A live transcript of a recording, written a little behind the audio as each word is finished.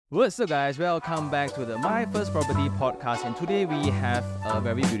What's up, guys? Welcome back to the My First Property podcast, and today we have a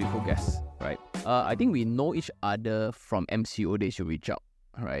very beautiful guest, right? I think we know each other from MCO days. You reach out,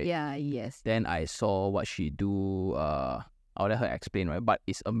 right? Yeah, yes. Then I saw what she do. I'll let her explain, right? But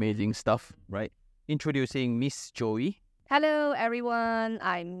it's amazing stuff, right? Introducing Miss Joey. Hello, everyone.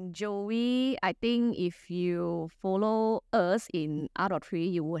 I'm Joey. I think if you follow us in Out of Three,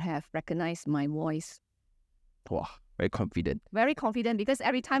 you would have recognized my voice. Wow, very confident. Very confident because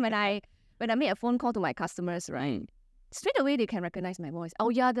every time when I make a phone call to my customers, right, straight away they can recognize my voice. Oh,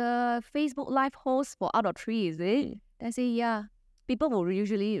 yeah, the Facebook Live host for Out of Three, is it? Then I say, yeah. People will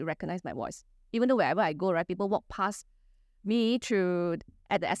usually recognize my voice. Even though wherever I go, right, people walk past me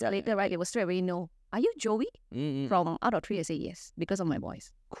at the escalator, right, they will straight away know, are you Joey from Out of Three? I say yes, because of my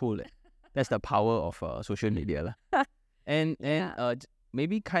voice. Cool. That's the power of social media. lah. And Yeah.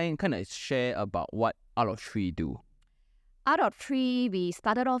 maybe kind of share about what Out of Three do. Out of Three, we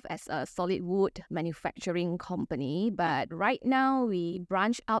started off as a solid wood manufacturing company, but right now we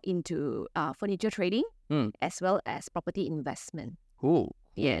branch out into furniture trading as well as property investment. Cool.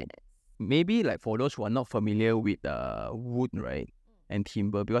 Yeah. Maybe like for those who are not familiar with wood, right, and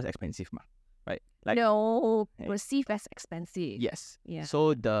timber, because expensive, right? Like No, Hey. perceived as expensive. yes. Yeah.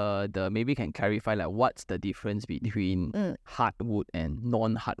 So the maybe can clarify like what's the difference between hardwood and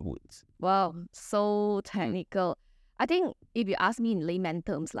non-hardwoods. Wow, so technical. I think if you ask me in layman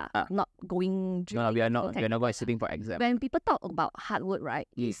terms, not going. No, we are not technical going to sitting for exam. When people talk about hardwood, right,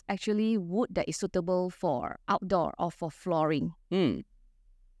 it's actually wood that is suitable for outdoor or for flooring.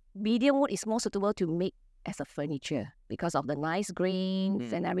 Medium wood is more suitable to make as a furniture because of the nice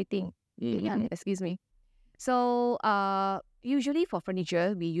grains and everything. Yeah, excuse me. So, usually for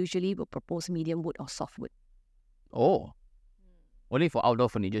furniture, we usually will propose medium wood or softwood. Oh. Only for outdoor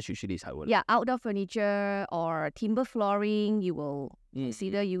furniture usually is hardwood. Yeah, outdoor furniture or timber flooring, you will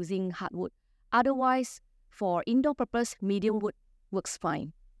consider using hardwood. Otherwise, for indoor purpose, medium wood works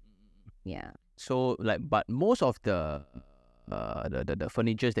fine. Yeah. So but most of the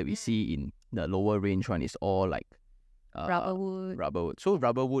furnitures that we see in the lower range one is all like Rubber wood. Rubber wood. So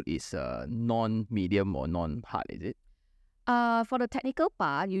rubber wood is non-medium or non-hard, is it? For the technical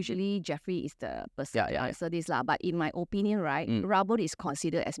part, usually Jeffrey is the person to answer this lah. But in my opinion, right, rubber is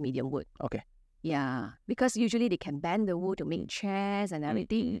considered as medium wood. Okay. Yeah, because usually they can bend the wood to make chairs and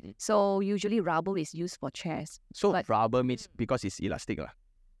everything. So usually rubber is used for chairs. So rubber means because it's elastic lah.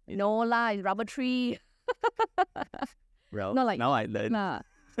 No lah, it's rubber tree. Well, Not like now I learn. Nah.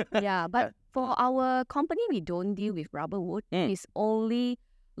 Yeah, but for our company, we don't deal with rubber wood. It's only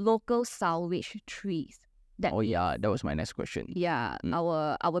local salvage trees. That was my next question. Yeah,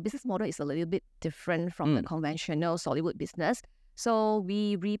 our business model is a little bit different from the conventional solid wood business. So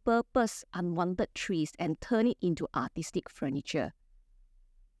we repurpose unwanted trees and turn it into artistic furniture.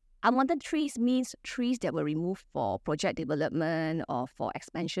 Unwanted trees means trees that were removed for project development or for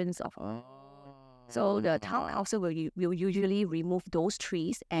expansions of. So the town council will usually remove those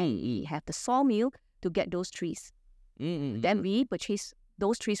trees and we have the sawmill to get those trees. Then we purchase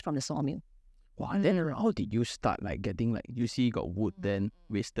those trees from the sawmill. Wow, then how did you start like getting like you see got wood then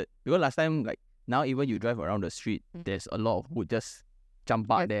wasted? Because last time like now even you drive around the street, there's a lot of wood just jump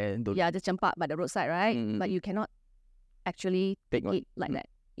out there. Just jump out by the roadside, right? But you cannot actually take it like that.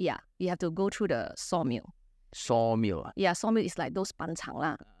 Yeah, you have to go through the sawmill. Sawmill. Yeah, sawmill is like those 板厂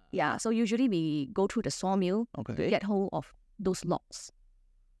lah. Yeah, so usually we go through the sawmill to get hold of those logs.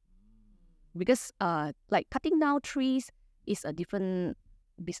 Because like cutting down trees is a different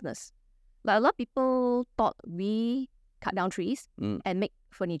business. Like a lot of people thought we cut down trees and make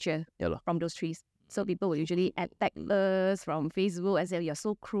furniture from those trees. So people will usually attack us from Facebook and say, you're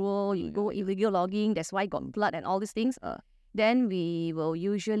so cruel, you go illegal logging, that's why you got blood and all these things. Then we will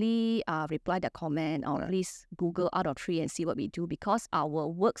usually reply the comment or please Google Out of Three and see what we do because our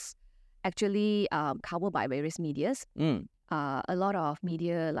works actually covered by various medias. A lot of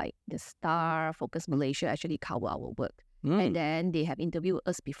media like The Star, Focus Malaysia actually cover our work. And then they have interviewed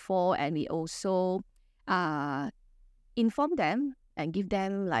us before and we also inform them and give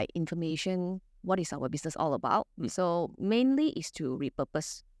them like information, what is our business all about. So mainly is to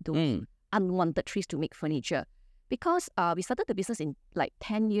repurpose those unwanted trees to make furniture. Because we started the business in like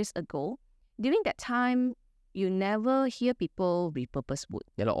 10 years ago. During that time, you never hear people repurpose wood.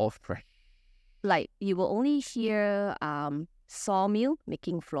 They're all fresh. Like you will only hear sawmill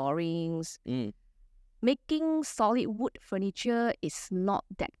making floorings. Making solid wood furniture is not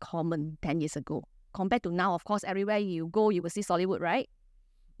that common 10 years ago. Compared to now, of course, everywhere you go, you will see solid wood, right?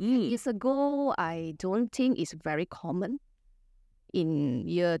 10 years ago, I don't think it's very common in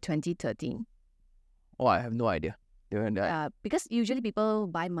year 2013. Oh, I have no idea. During that. Because usually people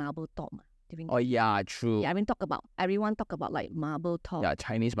buy marble top. Oh yeah, true. Yeah, everyone talk about like marble top. Yeah,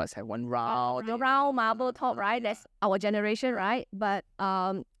 Chinese must have one round. Round marble top, right? That's our generation, right? But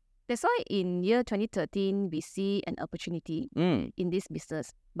that's why in year 2013 we see an opportunity in this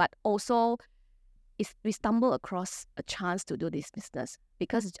business, but also we stumble across a chance to do this business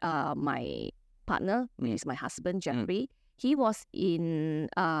because my partner, which is my husband Jeffrey, he was in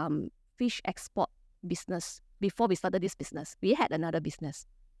fish export business before we started this business. We had another business.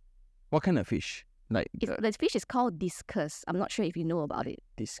 What kind of fish? The fish is called discus. I'm not sure if you know about it.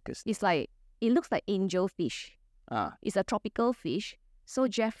 Discus. It's like, it looks like angel fish. It's a tropical fish. So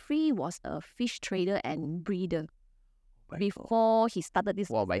Jeffrey was a fish trader and breeder before he started this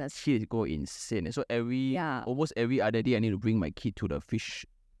business. My kids go insane. So almost every other day I need to bring my kid to the fish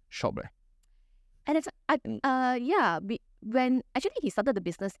shop, right? And it's when actually he started the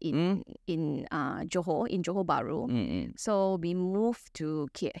business in Johor Bahru. So we moved to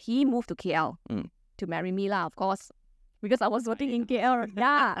he moved to KL to marry me lah, of course, because I was working in KL.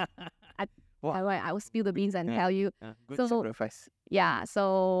 Yeah, I will spill the beans and tell you. Good sacrifice. Yeah,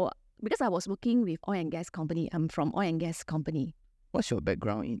 so because I was working with oil and gas company, I'm from oil and gas company. What's your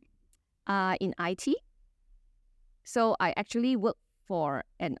background in? In IT. So I actually worked for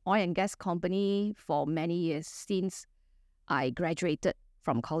an oil and gas company for many years since I graduated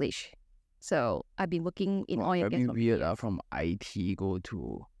from college. So I've been working in oil and gas. Very weird from IT go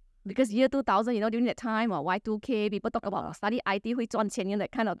to... Because year 2000, during that time, or Y2K, people talk about study IT, 会赚钱,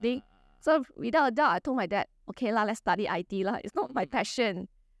 that kind of thing. So without a doubt, I told my dad, okay lah, let's study IT lah. It's not my passion.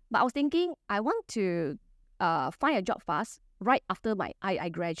 But I was thinking, I want to find a job fast right after I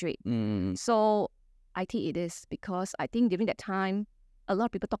graduate. So IT it is, because I think during that time, a lot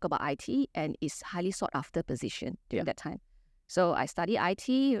of people talk about IT and it's highly sought after position during that time. So I studied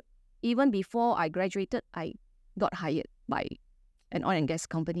IT. Even before I graduated, I got hired by an oil and gas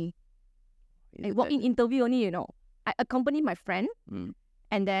company. I walk-in interview only, I accompanied my friend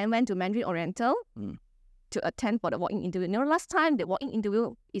and then went to Mandarin Oriental to attend for the walk-in interview. Last time the walk-in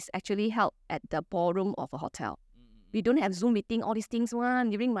interview is actually held at the ballroom of a hotel. We don't have Zoom meeting, all these things one.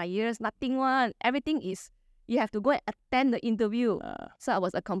 During my years, nothing one. Everything is, you have to go and attend the interview. So I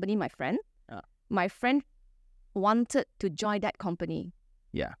was accompanying my friend. My friend wanted to join that company.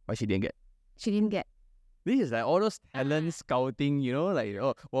 Yeah, but she didn't get. She didn't get. This is like all those talent scouting,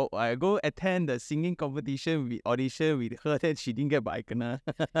 I go attend the singing competition, we audition with her, then she didn't get, but I kena.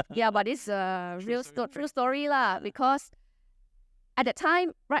 Yeah, but it's a true story lah, because at that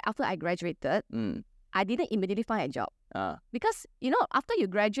time, right after I graduated, I didn't immediately find a job. Because, after you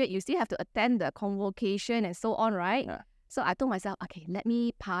graduate, you still have to attend the convocation and so on, right? So I told myself, okay, let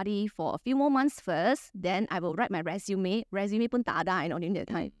me party for a few more months first, then I will write my resume. Resume pun tak ada, during that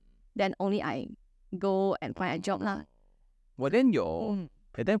time. Then only I go and find a job lah. Well, then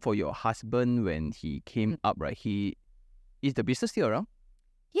then for your husband, when he came up, right, is the business still around?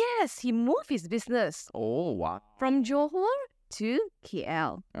 Yes, he moved his business. Oh, wow. From Johor to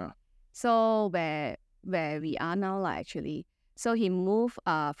KL. So where we are now actually. So he moved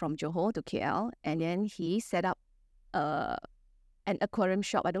from Johor to KL, and then he set up an aquarium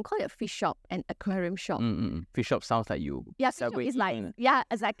shop. I don't call it a fish shop, an aquarium shop. Fish shop sounds like you. Yeah, fish shop is like, yeah,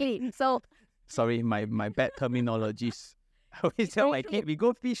 exactly. So sorry, my bad terminologies. I always tell my kid, we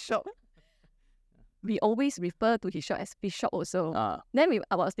go fish shop. We always refer to his shop as fish shop also. Then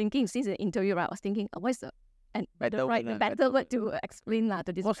I was thinking, since the interview, right, I was thinking, what's the better word to explain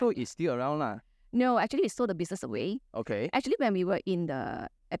to this. Also, it's still around . No, actually, we sold the business away. Okay. Actually, when we were in the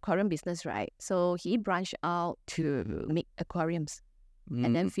aquarium business, right, so he branched out to make aquariums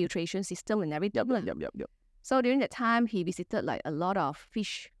and then filtration system and everything. Yep. So during that time, he visited like a lot of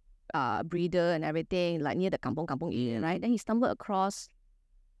fish breeder and everything, like near the kampong area, right? Then he stumbled across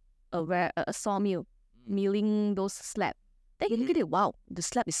a sawmill milling those slab. Then he looked at it, wow, the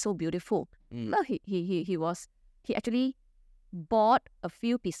slab is so beautiful. No, he actually bought a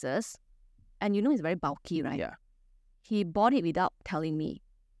few pieces, and it's very bulky, right? Yeah. He bought it without telling me.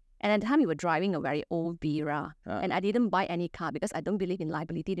 And at the time, we were driving a very old Vera, and I didn't buy any car because I don't believe in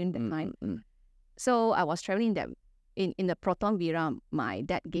liability during that time. So I was traveling in the Proton Vera. My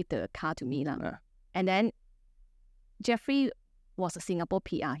dad gave the car to me. And then Jeffrey was a Singapore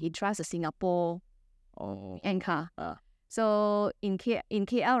PR. He drives a Singapore car. So in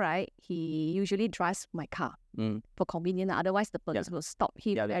KL, right, he usually drives my car for convenience. Otherwise, the police will stop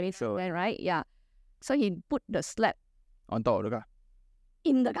him very soon, right? Yeah. So he put the slab on top of the car.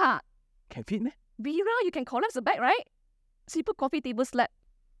 In the car. Can fit, man? Vera, you can collapse the back, right? So he put coffee table slab.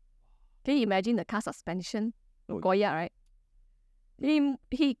 Can you imagine the car suspension? Goya, right?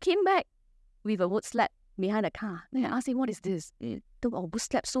 He came back with a wood slab behind the car. Then I asked him, what is this? The wood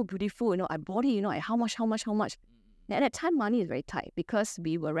slab so beautiful, I bought it, at how much? And at that time, money is very tight because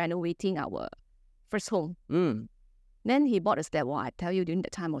we were renovating our first home. Then he bought a slab. Well, I tell you, during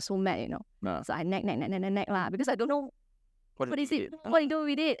that time, I was so mad, So I nag lah, because I don't know what is it, what you do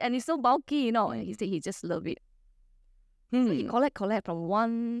with it, and it's so bulky, And he said he just loved it. So he collect from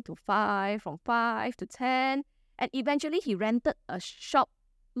 1 to 5, from 5 to 10, and eventually he rented a shop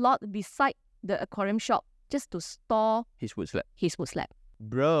lot beside the aquarium shop just to store his wood slab.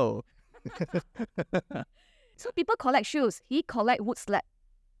 Bro. So people collect shoes. He collect wood slab.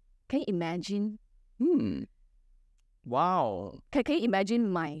 Can you imagine? Wow. Can you imagine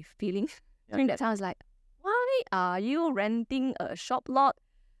my feelings? During that time, I was like, why are you renting a shop lot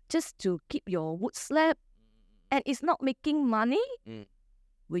just to keep your wood slab and it's not making money?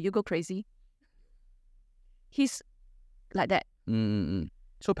 Will you go crazy? He's like that.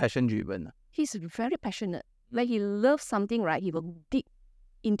 So passion driven. He's very passionate. When he loves something, right, he will dig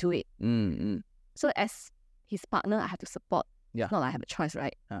into it. So as his partner, I have to support. Yeah. It's not like I have a choice,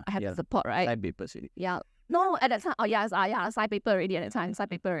 right? I have to support, right? Side papers really. Yeah. No, at that time, side paper already at that time, side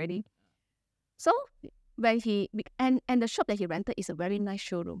paper already. So when and the shop that he rented is a very nice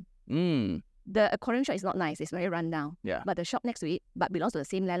showroom. The aquarium shop is not nice, it's very rundown. Yeah. But the shop next to it, but belongs to the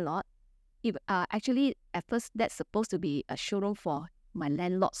same landlord. Actually, at first, that's supposed to be a showroom for my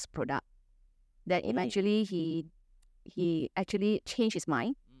landlord's product. Then eventually, he actually changed his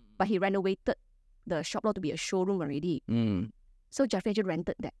mind, but he renovated the shop lot to be a showroom already. So Jeffrey actually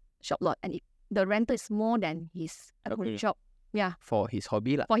rented that shop lot, and the rental is more than his aquarium shop. Yeah. For his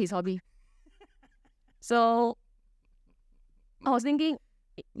hobby lah. For his hobby. So I was thinking,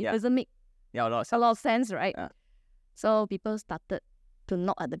 it doesn't make a lot of sense, right? So people started to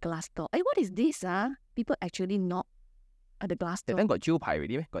knock at the glass door. Hey, what is this? People actually knock at the glass door. Then got 招牌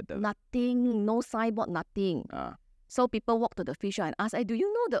already, got the... Nothing, no signboard, nothing. So people walk to the fish shop and ask, hey, do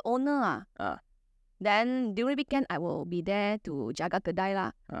you know the owner? Then during weekend, I will be there to jaga kedai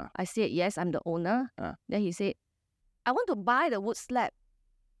lah. I said, yes, I'm the owner. Then he said, I want to buy the wood slab.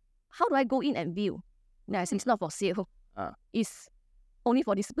 How do I go in and view? Then I said, it's not for sale. It's only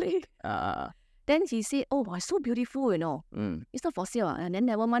for display. Then he said, oh, it's so beautiful, It's not for sale. And then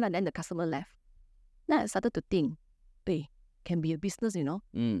never mind. And then the customer left. Then I started to think, hey, can be a business,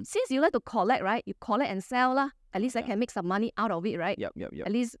 Since you like to collect, right? You collect and sell lah. At least I can make some money out of it, right? Yep.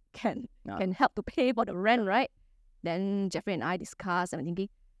 At least can help to pay for the rent, right? Then Jeffrey and I discussed and I'm thinking,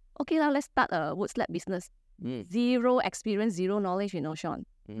 okay lah, let's start a wood slab business. Zero experience, zero knowledge, Sean.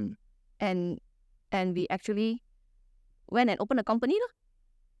 And we actually went and opened a company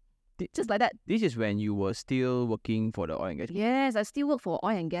lah. Just like that. This is when you were still working for the oil and gas? Yes, I still work for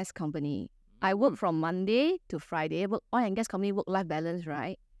oil and gas company. I work from Monday to Friday. Oil and gas company work-life balance,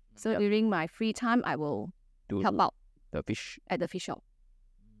 right? So during my free time, I will help out the fish at the fish shop.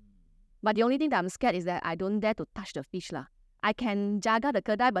 But the only thing that I'm scared is that I don't dare to touch the fish lah. I can jaga the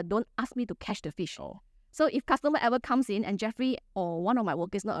kedai, but don't ask me to catch the fish. So if customer ever comes in and Jeffrey or one of my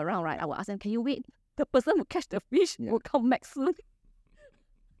workers not around, right, I will ask them, can you wait? The person who catch the fish will come back soon.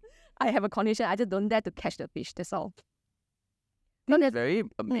 I have a condition. I just don't dare to catch the fish. That's all. That's very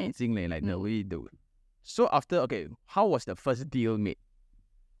amazing, like the way you do it. So after, how was the first deal made?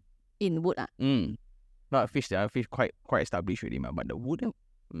 In wood? Not fish, the fish quite established already, but the wood.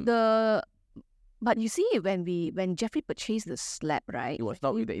 But you see, when Jeffrey purchased the slab, right? It was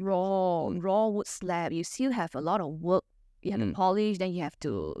not with the raw wood slab. You still have a lot of work. You have to polish, then you have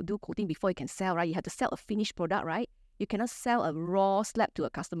to do coating before you can sell, right? You have to sell a finished product, right? You cannot sell a raw slab to a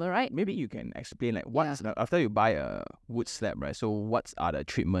customer, right? Maybe you can explain what's after you buy a wood slab, right? So what are the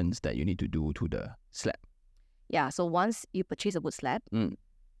treatments that you need to do to the slab? Yeah, so once you purchase a wood slab,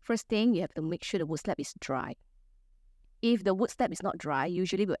 first thing you have to make sure the wood slab is dry. If the wood slab is not dry,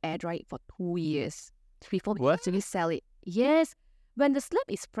 usually we'll air dry it for 2 years before we actually sell it. Yes, when the slab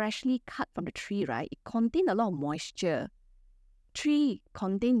is freshly cut from the tree, right, it contains a lot of moisture. Tree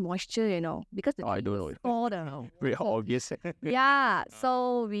contain moisture, because the I don't know. All the very obvious. Yeah,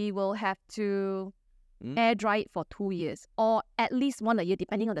 so we will have to air dry it for 2 years or at least 1 year,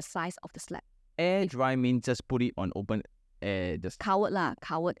 depending on the size of the slab. Air dry means just put it on open air, just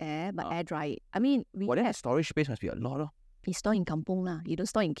covered air, but air dry it. I mean, then the storage space must be a lot. You store in kampung lah. You don't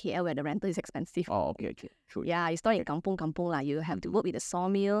store in KL where the rental is expensive. Oh, okay, true. Yeah, you store in kampung lah. You have to work with the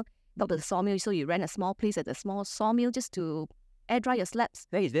sawmill, talk to the sawmill, so you rent a small place at the small sawmill just to air dry your slabs.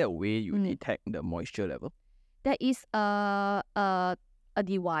 Then is there a way you detect the moisture level? There is a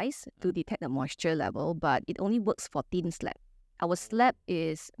device to detect the moisture level, but it only works for thin slab. Our slab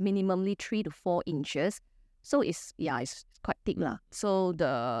is minimally 3 to 4 inches. So it's quite thick lah. So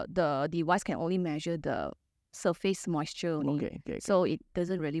the device can only measure the surface moisture only. Okay. So it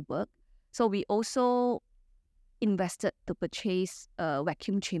doesn't really work. So we also invested to purchase a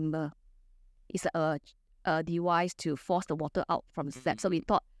vacuum chamber. It's a device to force the water out from the slab. So we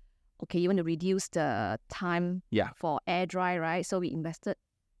thought, okay, you want to reduce the time for air dry, right? So we invested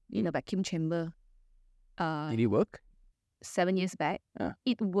in a vacuum chamber. Did it work? 7 years back.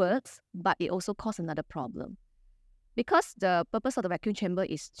 It works, but it also caused another problem. Because the purpose of the vacuum chamber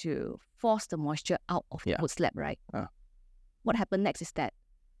is to force the moisture out of the wood slab, right? What happened next is that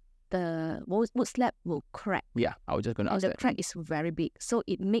the wood slab will crack. Yeah, I was just going to ask that. And the crack is very big. So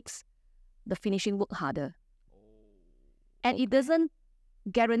it makes the finishing work harder. And it doesn't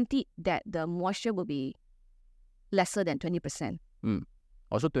guarantee that the moisture will be lesser than 20%.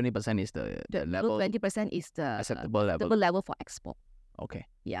 Also, 20% is the level. 20% is the acceptable level for export. Okay.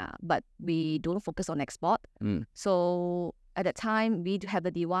 Yeah, but we don't focus on export. So at that time, we have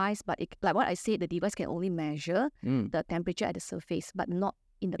the device, but like what I said, the device can only measure the temperature at the surface, but not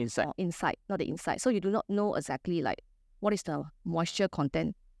in the inside, not the inside. So you do not know exactly like what is the moisture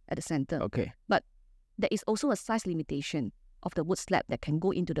content at the center. Okay. But there is also a size limitation of the wood slab that can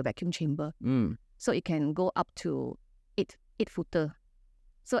go into the vacuum chamber. So it can go up to 8 footer.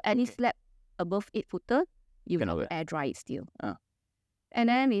 So any slab above 8 footer, you can air dry it still. And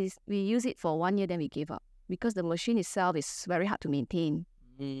then we use it for 1 year, then we gave up because the machine itself is very hard to maintain.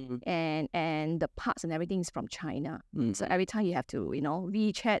 And the parts and everything is from China. So every time you have to,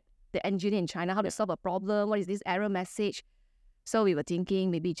 WeChat the engineer in China how to solve a problem, what is this error message. So we were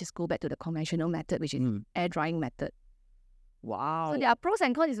thinking maybe just go back to the conventional method, which is air drying method. Wow. So there are pros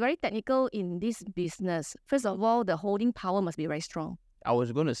and cons. It's very technical in this business. First of all, the holding power must be very strong. I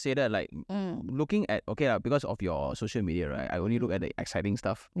was going to say that, like, looking at, because of your social media, right? I only look at the exciting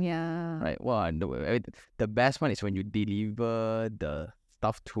stuff. Yeah. Right. Well, the best one is when you deliver the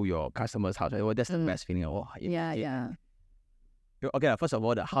stuff to your customer's house. Well, that's the best feeling. Yeah. Okay, first of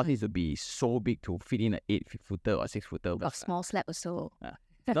all, the house needs to be so big to fit in an 8 footer or 6 footer. A small slab or so.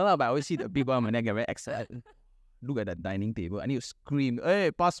 No, but I always see the people when they get very excited. Look at the dining table. I need to scream, hey,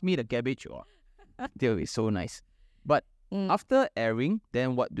 pass me the cabbage. Still, it's so nice. But after airing,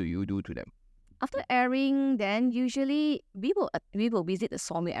 then what do you do to them? After airing, then usually we will visit the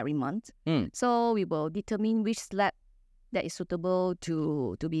sawmill every month. So we will determine which slab that is suitable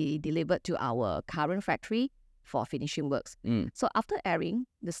to be delivered to our current factory for finishing works. So after airing,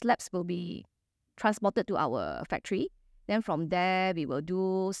 the slabs will be transported to our factory. Then from there, we will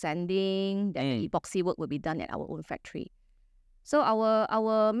do sanding. Then the epoxy work will be done at our own factory. So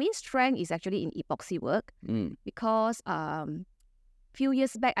our main strength is actually in epoxy work because few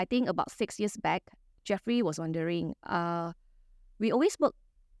years back, I think about 6 years back, Jeffrey was wondering, we always work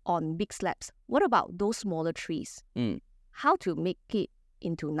on big slabs. What about those smaller trees? How to make it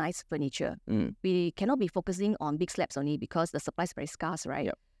into nice furniture? We cannot be focusing on big slabs only because the supply is very scarce, right?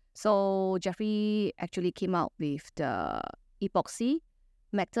 Yep. So Jeffrey actually came out with the epoxy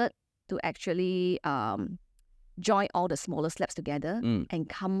method to actually join all the smaller slabs together and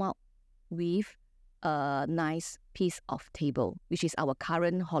come out with a nice piece of table, which is our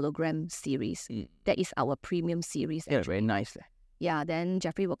current hologram series. That is our premium series. Yeah, very nice. Yeah, then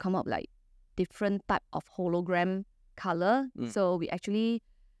Jeffrey will come up like different type of hologram color. So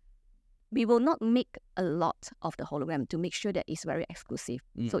we will not make a lot of the hologram to make sure that it's very exclusive.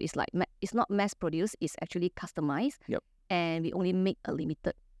 So it's like it's not mass produced, it's actually customized. Yep. And we only make a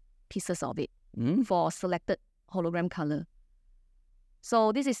limited pieces of it for selected hologram color.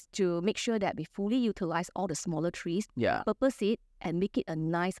 So this is to make sure that we fully utilize all the smaller trees, purpose it, and make it a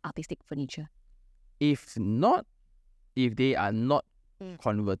nice artistic furniture. If they are not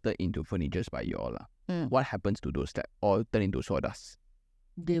converted into furnitures by you all, what happens to those that or turn into sawdust?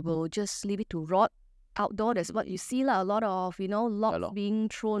 They will just leave it to rot outdoor. That's what you see, a lot of, logs being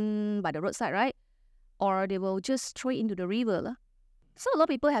thrown by the roadside, right? Or they will just throw it into the river. So a lot of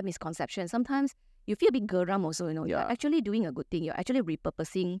people have misconceptions. Sometimes you feel a bit geram also, You're actually doing a good thing. You're actually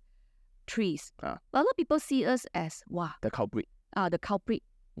repurposing trees. But a lot of people see us as, the culprit. The culprit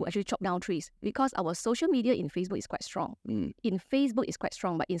who actually chop down trees. Because our social media in Facebook is quite strong. In Facebook is quite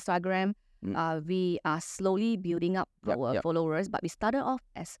strong, but Instagram, we are slowly building up our followers. But we started off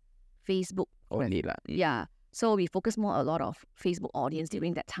as Facebook only. Yeah. So we focus more a lot of Facebook audience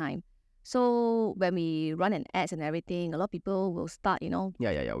during that time. So when we run an ads and everything, a lot of people will start,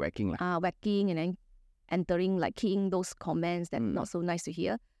 whacking. Whacking and then entering, keying those comments that not so nice to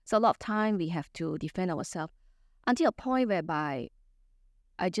hear. So a lot of time we have to defend ourselves until a point whereby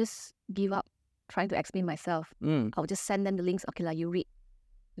I just give up trying to explain myself. I'll just send them the links. Okay, you read.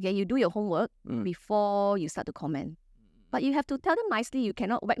 Okay, you do your homework before you start to comment. But you have to tell them nicely. You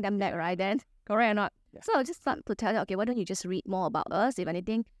cannot whack them back, right? Then, correct or not? Yeah. So I'll just start to tell them, okay, why don't you just read more about us? If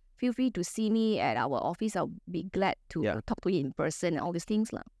anything, feel free to see me at our office. I'll be glad to talk to you in person and all these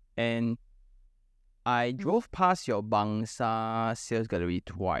things. And I drove past your Bangsa sales gallery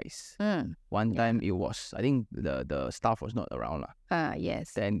twice. One time it was, I think the staff was not around.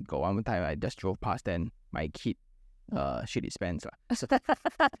 Yes. Then got one time I just drove past, then my kid shit his pants. So,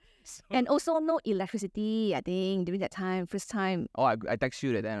 and also no electricity, I think, during that time, first time. Oh, I text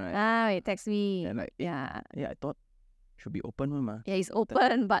you that time, right? You text me. And like, yeah, I thought should be open one, ma. Yeah, it's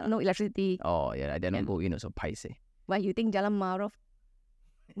open, but no electricity. Oh, yeah, I didn't go in, so paise. Why you think Jalan Marov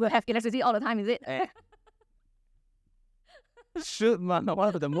will have electricity all the time, is it? Shoot, man,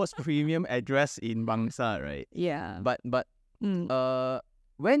 one of the most premium address in Bangsa, right? Yeah. But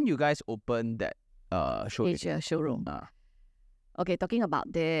when you guys opened that showroom. Okay, talking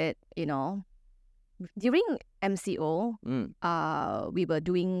about that, during MCO, we were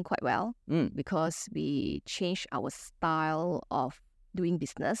doing quite well because we changed our style of doing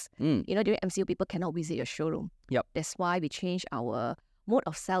business. During MCO, people cannot visit your showroom. Yep. That's why we changed our mode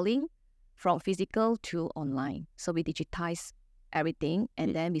of selling from physical to online. So we digitized everything,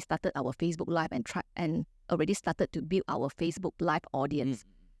 and then we started our Facebook Live and already started to build our Facebook Live audience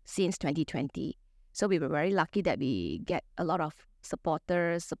since 2020. So we were very lucky that we get a lot of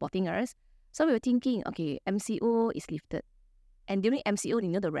supporters supporting us. So we were thinking, okay, MCO is lifted. And during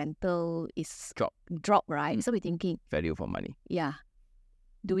MCO, the rental is drop, right? So we're thinking, value for money. Yeah.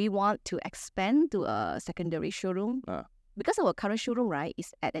 Do we want to expand to a secondary showroom? Because our current showroom, right,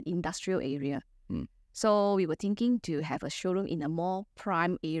 is at an industrial area. So we were thinking to have a showroom in a more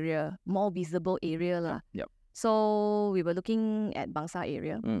prime area, more visible area. Yep. So we were looking at Bangsa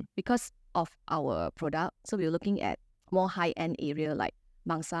area because of our product. So we were looking at more high-end area like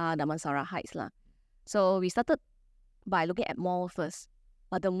Bangsa, Damansara Heights. So we started by looking at mall first.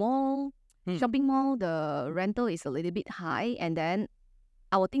 But the mall, shopping mall, the rental is a little bit high, and then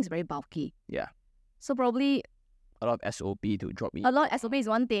our thing is very bulky. Yeah. So probably a lot of SOP to drop in. A lot of SOP is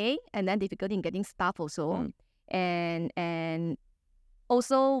one thing, and then difficulty in getting staff also. And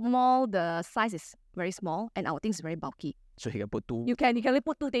also mall, the size is very small, and our thing is very bulky. So you can put two. You can only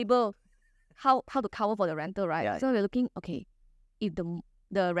put 2 tables. How to cover for the rental, right? Yeah. So we're looking, okay, if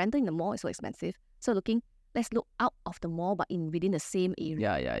the rental in the mall is so expensive, so let's look out of the mall, but within the same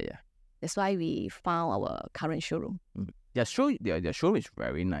area. Yeah. That's why we found our current showroom. The showroom is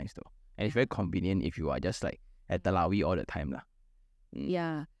very nice though, and it's very convenient if you are just like at Talawi all the time.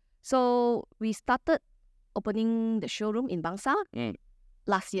 Yeah. So we started opening the showroom in Bangsa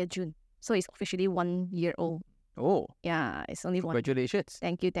last year, June. So it's officially 1 year old. Oh. Yeah, it's only Congratulations.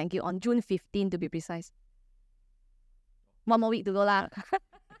 Thank you. On June 15 to be precise. 1 more week to go lah.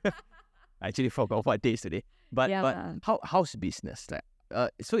 I actually forgot what day is today. But how's business? Like,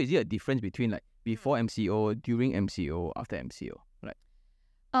 so is it a difference between like before MCO, during MCO, after MCO? Like,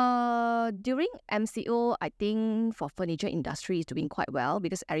 during MCO, I think for furniture industry is doing quite well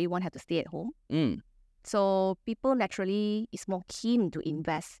because everyone had to stay at home. So people naturally is more keen to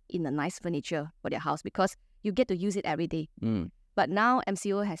invest in a nice furniture for their house because you get to use it every day. But now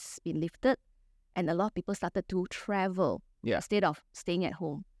MCO has been lifted and a lot of people started to travel instead of staying at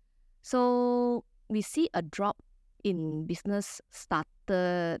home. So we see a drop in business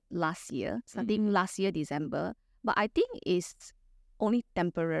starting last year December. But I think it's only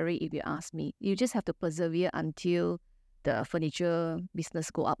temporary if you ask me. You just have to persevere until the furniture business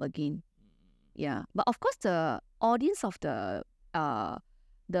go up again. Yeah. But of course the audience of the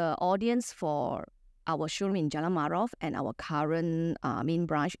audience for our showroom in Jalan Marov and our current main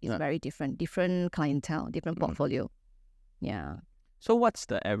branch is very different. Different clientele, different portfolio. Yeah. So what's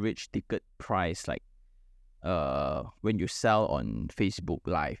the average ticket price like when you sell on Facebook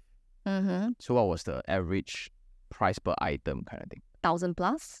Live? So what was the average price per item kind of thing? 1,000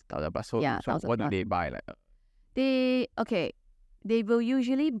 plus. 1,000 plus. So what do they buy? Like they will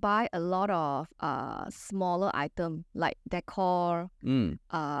usually buy a lot of smaller items like decor,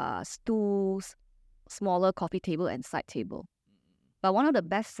 stools, smaller coffee table and side table. But one of the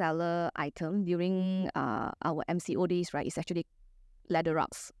best seller items during our MCO days, right, is actually leather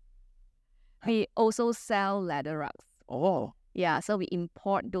rugs. We also sell leather rugs. Oh. Yeah, so we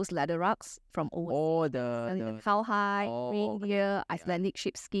import those leather rugs from overseas. Oh, the cowhide, reindeer, Icelandic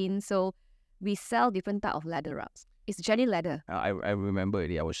sheepskin. So we sell different type of leather rugs. It's jelly leather. I remember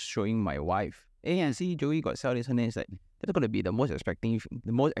it. I was showing my wife. Hey, see, Joey got sell this, and then it's like, that's going to be the most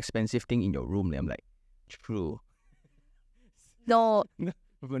expensive thing in your room. I'm like, true. No,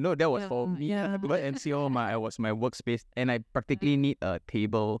 No, that was for me. Because MCO was my workspace, and I practically need a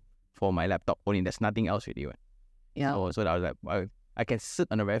table for my laptop only. There's nothing else with you. Yeah. So I was like, I can sit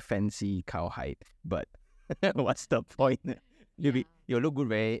on a very fancy cowhide, but what's the point? You look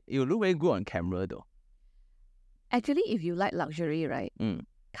very good on camera though. Actually, if you like luxury, right?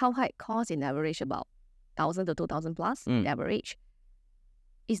 Cowhide costs in average about 1,000 to 2,000 plus. Average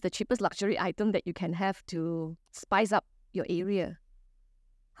is the cheapest luxury item that you can have to spice up your area.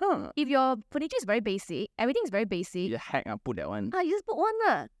 If your furniture is very basic, everything is very basic. You hack and put that one. You just put one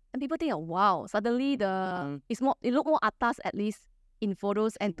and people think, wow, suddenly it look more atas at least in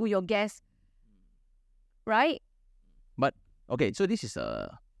photos and to your guests, right? But okay, so this is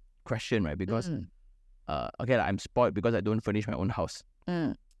a question, right? Because I'm spoiled because I don't furnish my own house.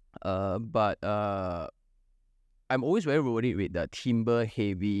 But I'm always very worried with the timber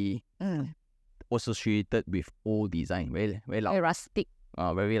heavy associated with old design, very rustic.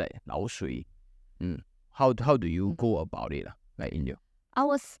 Very like 老水. How do you go about it? Like in your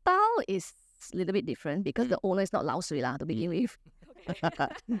Our style is a little bit different because the owner is not 老水 to begin with.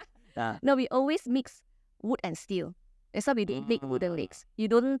 No, we always mix wood and steel. That's why we don't make wooden legs. You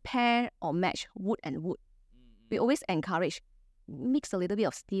don't pair or match wood and wood. We always encourage mix a little bit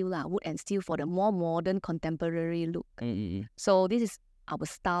of steel, wood and steel for the more modern contemporary look. So this is our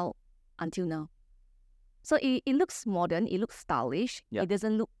style until now. So it looks modern, it looks stylish, it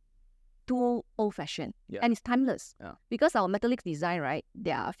doesn't look too old-fashioned, and it's timeless. Because our metallic design, right,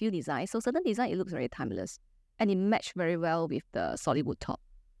 there are a few designs, so certain design, it looks very timeless, and it matched very well with the solid wood top.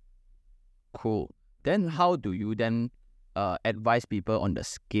 Cool. Then how do you then advise people on the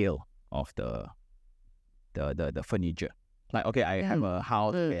scale of the furniture? Like, okay, I have a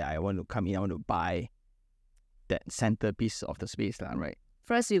house, okay, I want to come in, I want to buy that centerpiece of the space, right?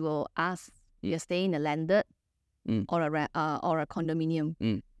 First, we will ask, you're staying in a landed or a condominium.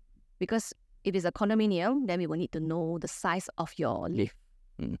 Because if it's a condominium, then we will need to know the size of your lift.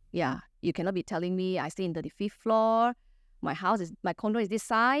 Yeah, you cannot be telling me I stay in the 35th floor, my condo is this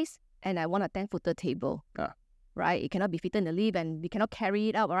size, and I want a 10-footer table. Right? It cannot be fitted in the lift and we cannot carry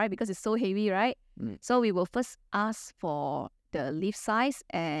it out, right? Because it's so heavy, right? So we will first ask for the lift size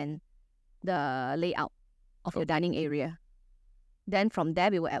and the layout of your dining area. Then from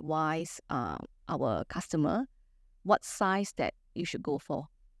there, we will advise our customer what size that you should go for.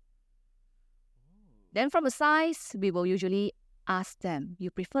 Then from the size, we will usually ask them,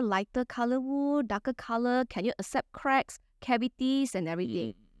 you prefer lighter color wood, darker color? Can you accept cracks, cavities and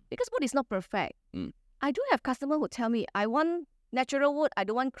everything? Because wood is not perfect. I do have customers who tell me, I want natural wood, I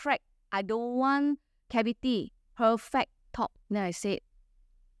don't want crack, I don't want cavity, perfect top. Then I said,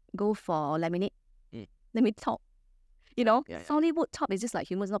 go for laminate. Laminate top. Solid wood top is just like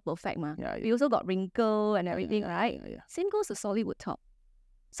humans, not perfect. We also got wrinkle and everything, right? Same goes to solid wood top.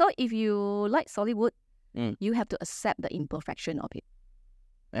 So if you like solid wood, you have to accept the imperfection of it.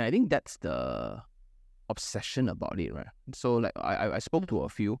 And I think that's the obsession about it, right? So like I spoke to a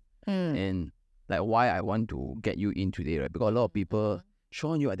few and like why I want to get you in today, right? Because a lot of people,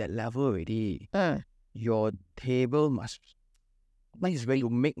 Sean, you're at that level already. Your table must is where you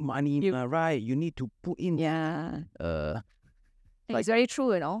make money, right? You need to put in. It's very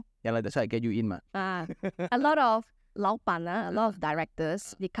true, Yeah, like that's why I get you in, a lot of 老板, a lot of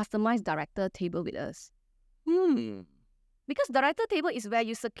directors, they customize director table with us. Because director table is where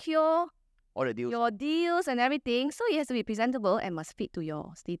you secure all the deals. Your deals and everything. So it has to be presentable and must fit to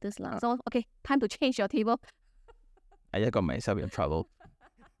your status. So, okay, time to change your table. I just got myself in trouble.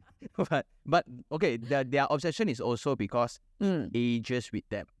 but okay, their obsession is also because ages with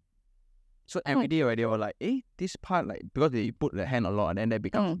them. So every day, right, they were like, this part, like, because they put the hand a lot and then that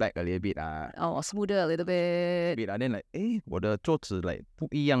becomes black a little bit. Or smoother a little bit. Then like, 我的桌子 like 不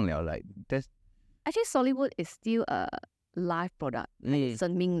一样了, like, that's... Actually, solid wood is still a live product.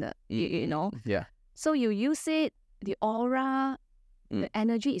 生命的, you know? Yeah. So you use it, the aura, the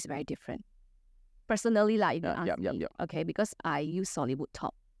energy is very different. Personally, if you ask me, okay, because I use solid wood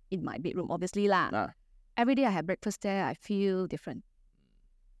top in my bedroom, obviously Every day I have breakfast there, I feel different.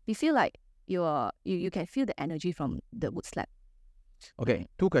 You feel like you can feel the energy from the wood slab. Okay,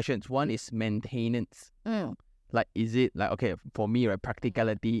 2 questions. One is maintenance. Like, is it like, okay, for me, right,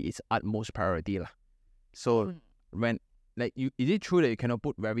 practicality is utmost priority. So when, like, is it true that you cannot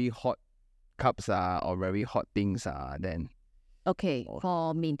put very hot cups or very hot things then? Okay,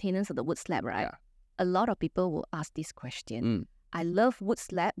 for maintenance of the wood slab, right? Yeah. A lot of people will ask this question. I love wood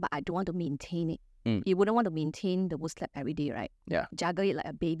slab, but I don't want to maintain it. You wouldn't want to maintain the wood slab every day, right? Yeah. Juggle it like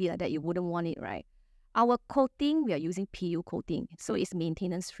a baby like that, you wouldn't want it, right? Our coating, we are using PU coating, so it's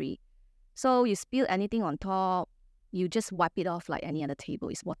maintenance free. So you spill anything on top, you just wipe it off like any other table.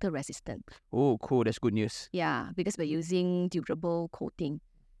 It's water resistant. Oh, cool. That's good news. Yeah, because we're using durable coating.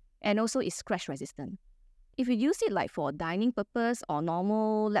 And also it's scratch resistant. If you use it like for dining purpose or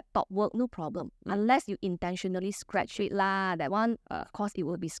normal laptop work, no problem. Unless you intentionally scratch it lah. That one, of course, it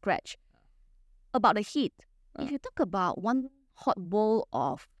will be scratched. About the heat, if you talk about one hot bowl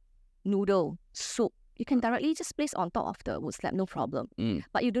of noodle, soup, you can directly just place on top of the wood slab, no problem.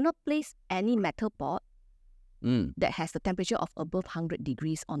 But you do not place any metal pot that has the temperature of above 100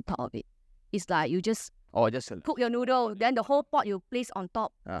 degrees on top of it. It's like you just cook your noodle, then the whole pot you place on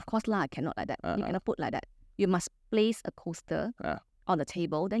top. Of course lah, cannot like that. You cannot put like that. You must place a coaster on the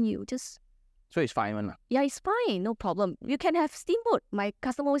table, then you just... So it's fine, man. Yeah, it's fine, no problem. You can have steamboat. My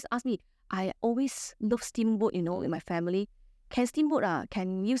customer always ask me, I always love steamboat, you know, in my family. Can steamboat,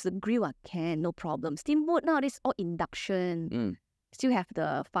 can use the grill, can, no problem. Steamboat nowadays all induction. Still have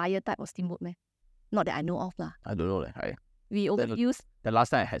the fire type of steamboat, man. Not that I know of lah. I don't know. We always use... The last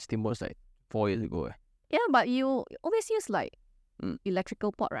time I had steamboat was like 4 years ago. Yeah, but you always use like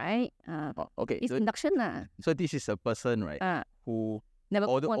electrical pot, right? Okay. It's induction lah. So this is a person, right, who... Never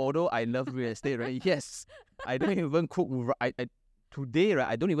although I love real estate, right? Yes. I don't even cook... Today, right,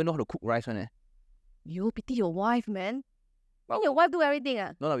 I don't even know how to cook rice, man. You pity your wife, man. Well, your wife do everything,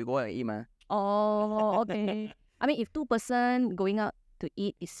 No, we go out and eat, man. Oh, okay. I mean, if 2 person going out to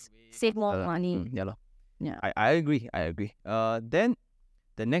eat is save more money. Yeah. I agree. Then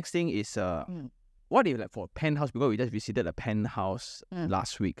the next thing is what if like for a penthouse, because we just visited a penthouse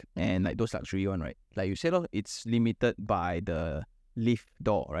last week and like those luxury one, right? Like you said, it's limited by the lift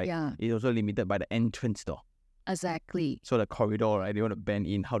door, right? Yeah. It's also limited by the entrance door. Exactly. So the corridor, right? They want to bend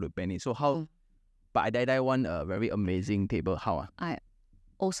in, how to bend in. So how... But I want a very amazing table. How? I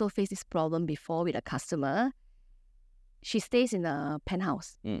also faced this problem before with a customer. She stays in a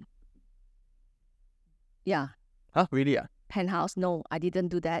penthouse. Yeah. Huh? Really? Penthouse? No, I didn't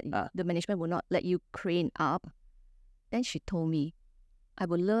do that. The management will not let you crane up. Then she told me, I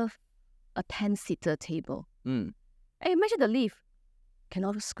would love a 10-seater table. And imagine the lift.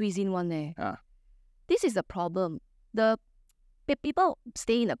 Cannot squeeze in one there. This is the problem. The people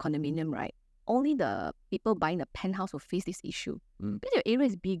stay in a condominium, right? Only the people buying the penthouse will face this issue. Because your area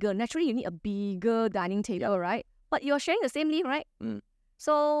is bigger. Naturally, you need a bigger dining table, right? But you're sharing the same lift, right?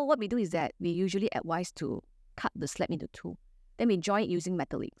 So what we do is that we usually advise to cut the slab into 2. Then we join it using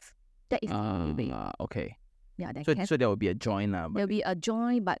metal links. That is the way. Okay. Yeah, so there will be a joint. There will be a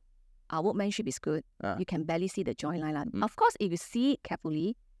joint, but our workmanship is good. You can barely see the joint line. Of course, if you see it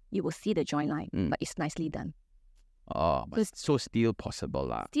carefully, you will see the joint line, but it's nicely done. But so still possible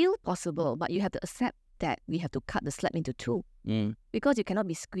lah. Still possible, but you have to accept that we have to cut the slab into 2. Because you cannot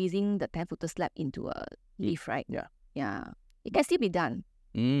be squeezing the 10-footer slab into a lift, right? Yeah. It can still be done.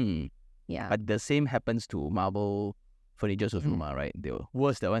 Yeah. But the same happens to marble furniture sofa, right?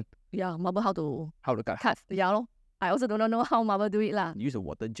 Worse that one. Yeah, marble how to cut. Yeah, lor. I also don't know how marble do it lah. Use a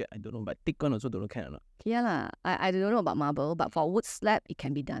water jet, I don't know, but thick one also don't know can or not. Yeah lah. I don't know about marble, but for wood slab it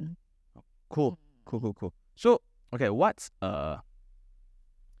can be done. Cool. So okay, what's a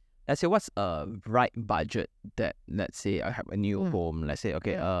right budget that, let's say I have a new home, let's say,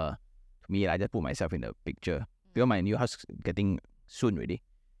 okay, me, I just put myself in the picture. Because my new house getting soon already.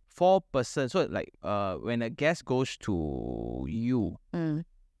 4 person, so like when a guest goes to you,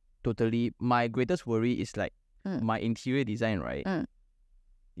 totally, my greatest worry is like my interior design, right,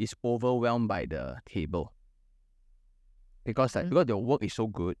 is overwhelmed by the table. Because because your work is so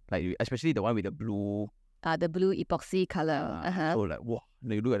good, like especially the one with the blue. The blue epoxy color. So like, wow,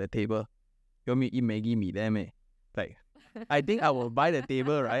 you look at the table, you want me to eat Maggie mee there, meh? Like, I think I will buy the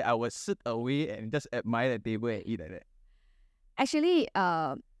table, right? I will sit away and just admire the table and eat like that. Actually,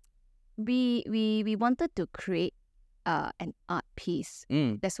 we wanted to create an art piece.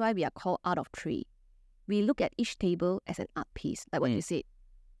 That's why we are called Art of Tree. We look at each table as an art piece, like what you said.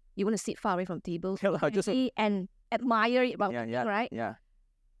 You want to sit far away from the table and admire it, right? Yeah.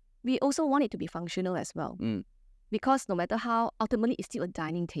 We also want it to be functional as well. Because no matter how, ultimately it's still a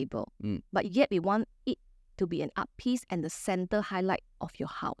dining table. But yet we want it to be an art piece and the center highlight of your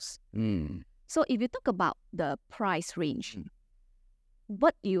house. So if you talk about the price range,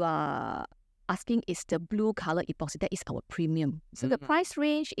 what you are asking is the blue color epoxy. That is our premium. So the price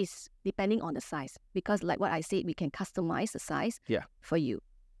range is depending on the size. Because like what I said, we can customize the size for you.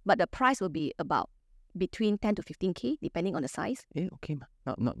 But the price will be about between 10 to 15K, depending on the size. Okay,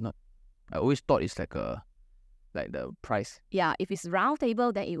 not. I always thought it's like the price. Yeah, if it's round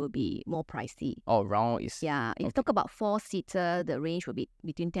table, then it will be more pricey. Oh, round is... Yeah, if you talk about 4-seater, the range will be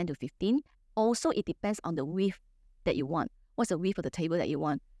between 10 to 15. Also, it depends on the width that you want. What's the width of the table that you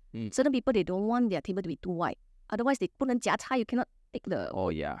want? Certain people, they don't want their table to be too wide. Otherwise, they 不能夹菜, you cannot take the... Oh,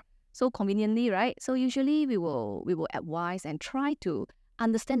 yeah. So conveniently, right? So usually we will advise and try to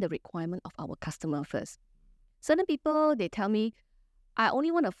understand the requirement of our customer first. Certain people, they tell me, I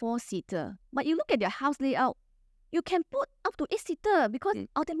only want a 4-seater. But you look at their house layout, you can put up to 8-seater because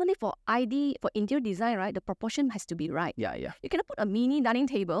ultimately for interior design, right, the proportion has to be right. Yeah. You cannot put a mini dining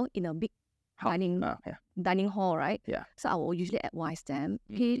table in a big dining hall, right? Yeah. So I will usually advise them,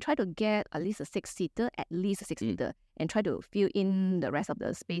 okay, try to get at least a 6-seater, and try to fill in the rest of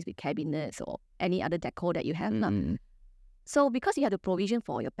the space with cabinets or any other decor that you have. So because you have the provision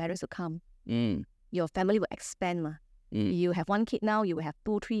for your parents to come, your family will expand. You have 1 kid now, you will have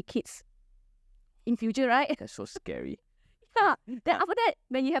 2-3 kids in future, right? That's so scary. Yeah. Then after that,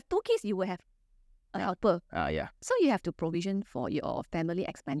 when you have 2 kids, you will have a helper. Yeah. So you have to provision for your family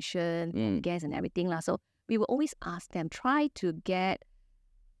expansion, guests and everything. So we will always ask them, try to get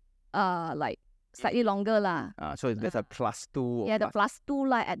like slightly longer. So there's a +2. Yeah, the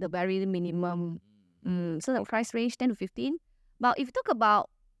 +2 at the very minimum. So the price range 10 to 15. But if you talk about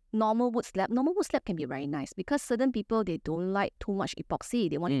normal wood slab can be very nice because certain people, they don't like too much epoxy.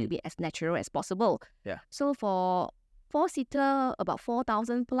 They want it to be as natural as possible. Yeah. So for 4-seater, about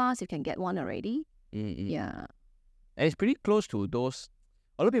 4,000 plus, you can get one already. Yeah. And it's pretty close to those.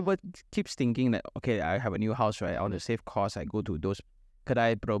 A lot of people keeps thinking that, okay, I have a new house, right? I want to save costs. I go to those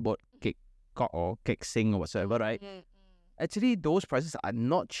kedai perabot, cake kok or cake sing or whatsoever, right? Actually, those prices are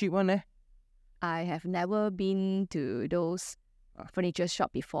not cheap one. I have never been to those furniture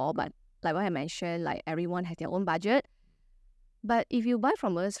shop before, but like what I mentioned, like everyone has their own budget. But if you buy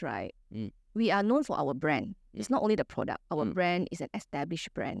from us, right, we are known for our brand. It's not only the product. Our brand is an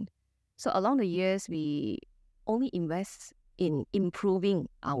established brand. So along the years, we only invest in improving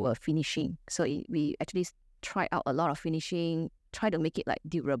our finishing. So we actually try out a lot of finishing, try to make it like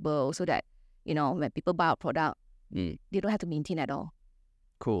durable so that, when people buy our product, they don't have to maintain at all.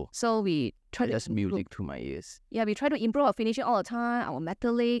 Cool. So we try to... That's music to my ears. Yeah, we try to improve our finishing all the time, our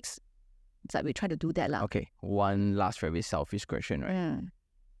metallics. It's like we try to do that. Okay, one last very selfish question, right?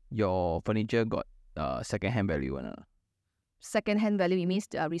 Your furniture got second-hand value or not? Second-hand value, it means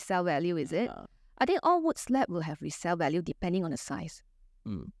resale value, is it? I think all wood slab will have resale value depending on the size.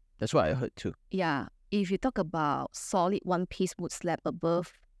 That's what I heard too. Yeah. If you talk about solid one-piece wood slab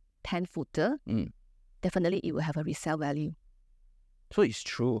above 10-footer, definitely it will have a resale value. So it's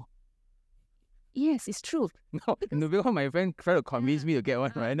true. Yes, it's true. No, because my friend tried to convince me to get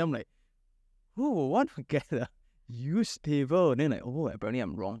one, right? And I'm like, who would want to get a used table? And then apparently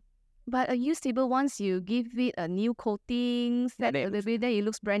I'm wrong. But a used table, once you give it a new coating, set a little bit, then it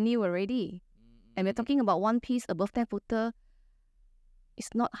looks brand new already. And we're talking about one piece above 10-footer. It's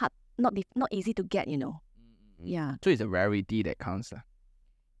not hard, not easy to get, Yeah. So it's a rarity that counts.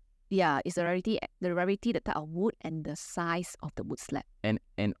 Yeah, it's a rarity. The rarity, the type of wood, and the size of the wood slab. And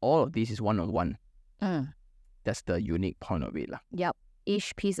all of this is one-on-one. That's the unique point of it. Yep.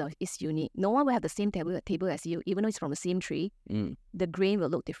 Each piece is unique. No one will have the same table as you, even though it's from the same tree. The grain will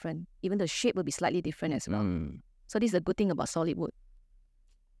look different. Even the shape will be slightly different as well. So this is a good thing about solid wood.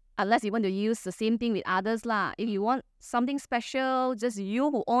 Unless you want to use the same thing with others lah. If you want something special, just you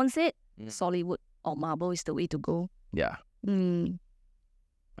who owns it, solid wood or marble is the way to go. Yeah.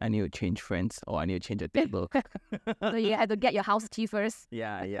 I need to change friends or I need to change a table. So you have to get your house key first.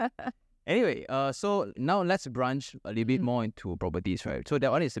 Yeah. Anyway, so now let's branch a little bit more into properties, right? So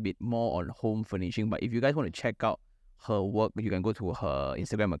that one is a bit more on home furnishing. But if you guys want to check out her work, you can go to her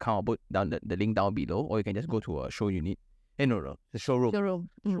Instagram account. I'll put down the link down below, or you can just go to a show unit. No, the showroom.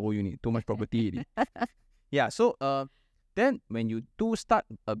 Show unit. Too much property. Yeah. So then when you do start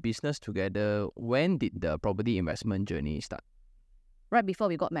a business together, when did the property investment journey start? Right before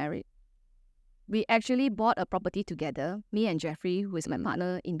we got married. We actually bought a property together, me and Jeffrey, who is my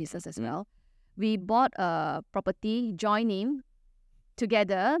partner in business as well. We bought a property, joint name,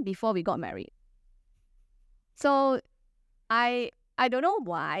 together before we got married. So I don't know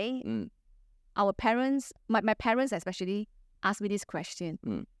why our parents, my parents especially, asked me this question.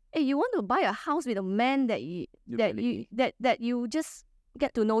 Hey, you want to buy a house with a man that you just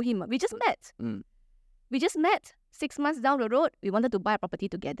get to know him? We just met. We just met. 6 months down the road, we wanted to buy a property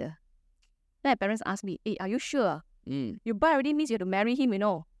together. Then my parents asked me, hey, are you sure? You buy already means you have to marry him,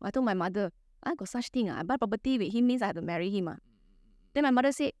 I told my mother, I got such thing. I buy property with him means I have to marry him. Then my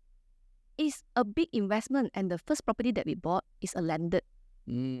mother said, it's a big investment and the first property that we bought is a landed.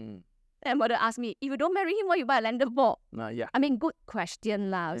 Then my mother asked me, if you don't marry him, why you buy a landed for? Yeah. I mean, good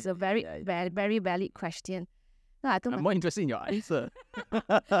question lah. It's a very, very valid question. No, I'm more interested in your answer.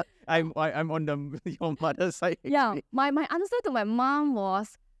 I'm on your mother's side. Yeah, my answer to my mom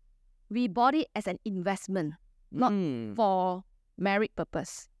was, we bought it as an investment. not for married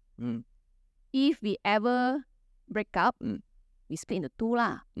purpose. If we ever break up, we split into two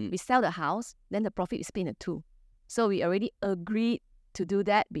lah. We sell the house, then the profit is split into two. So we already agreed to do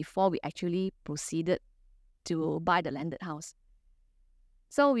that before we actually proceeded to buy the landed house.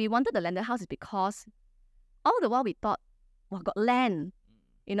 So we wanted the landed house because all the while we thought, well, got land,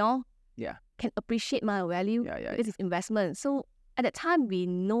 can appreciate my value. This is investment. So at that time, we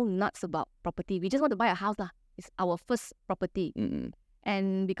know nuts about property. We just want to buy a house lah. It's our first property.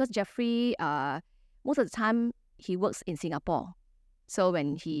 And because Jeffrey, most of the time, he works in Singapore. So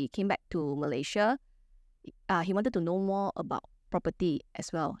when he came back to Malaysia, he wanted to know more about property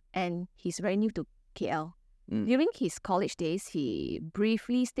as well. And he's very new to KL. During his college days, he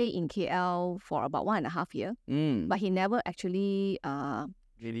briefly stayed in KL for about 1.5 years. But he never actually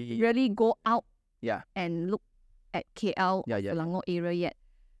really go out and look at KL, Selangor area yet.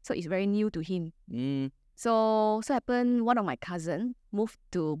 So it's very new to him. So happened, one of my cousins moved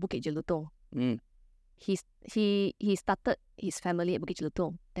to Bukit Jelutong. He started his family at Bukit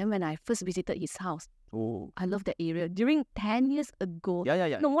Jelutong. Then when I first visited his house, I love that area. During 10 years ago,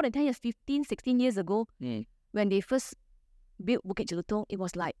 no, more than 10 years, 15, 16 years ago, when they first built Bukit Jelutong, it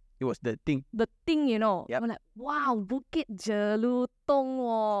was like, it was the thing. The thing, We're like, wow, Bukit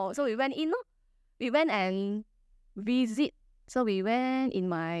Jelutong. So we went in, we went and visit. So we went in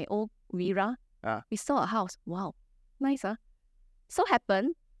my old Vira. We saw a house. Wow, nice, huh? So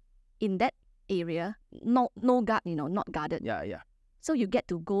happened, in that area, no guard, not guarded. So you get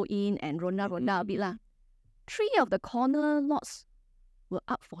to go in and ronda a bit lah. 3 of the corner lots were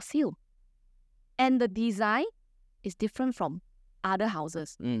up for sale. And the design is different from other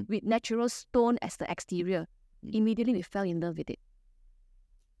houses with natural stone as the exterior. Immediately we fell in love with it.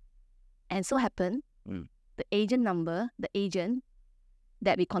 And so happened, the agent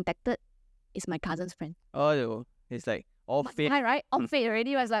that we contacted is my cousin's friend. Oh, it's like all fate. High, right? All fate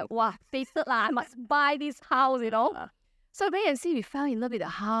already. I was like, wow, fated lah. I must buy this house, So wait and see, we fell in love with the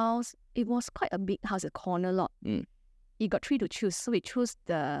house. It was quite a big house, a corner lot. You got 3 to choose. So we chose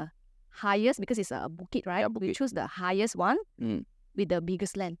the highest, because it's a bukit, right? Bukit. We choose the highest one with the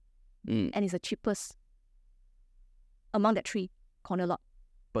biggest land. And it's the cheapest among that 3 corner lot.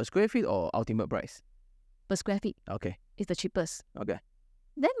 Per square feet or ultimate price? Per square feet. Okay. It's the cheapest. Okay.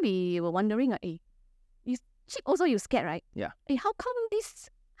 Then we were wondering, you cheap also, you scared, right? Yeah. How come this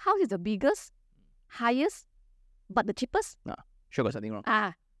house is the biggest, highest, but the cheapest? Sure got something wrong.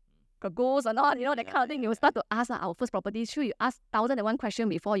 Got ghosts or not, that kind of thing. You will start to ask our first property. Sure, you ask 1,001 question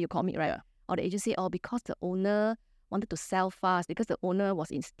before you commit, right? Or the agent say, because the owner wanted to sell fast, because the owner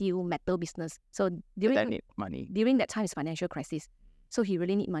was in steel, metal business. So during need money. During that time, it's financial crisis. So he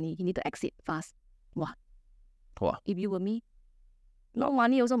really need money. He need to exit fast. Wow. If you were me, no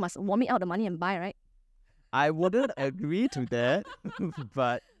money also must vomit out the money and buy, right? I wouldn't agree to that,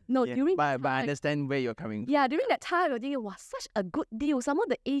 but no, during but I understand where you're coming from. Yeah, during that time, I was thinking, wow, such a good deal. Some of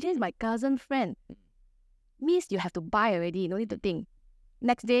the agent is my cousin friend. Means you have to buy already, no need to think.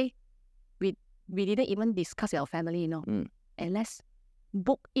 Next day, we didn't even discuss with our family, And let's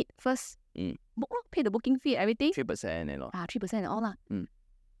book it first. Book, pay the booking fee, everything. 3% and all. 3% and all lah.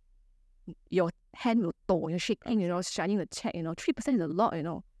 Your hand will tow, you're shaking, shining the check, 3% is a lot,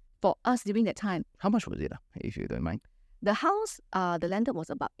 for us during that time. How much was it, if you don't mind? The house, the landed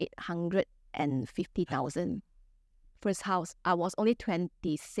was about 850,000. First house. I was only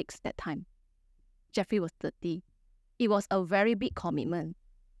 26 that time. Jeffrey was 30. It was a very big commitment.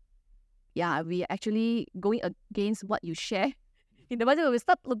 Yeah, we actually going against what you share in the budget. We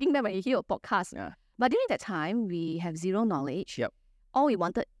start looking back when you hear a podcast. But during that time, we have zero knowledge. All we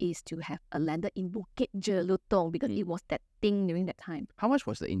wanted is to have a landed in Bukit Jelutong because it was that thing during that time. How much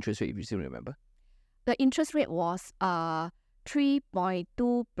was the interest rate, if you still remember? The interest rate was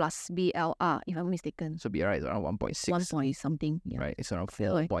 3.2 plus BLR, if I'm mistaken. So BLR is around 1.6. 1 point something. Right, it's around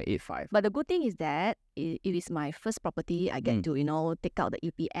 4.85. But the good thing is that it is my first property. I get to, take out the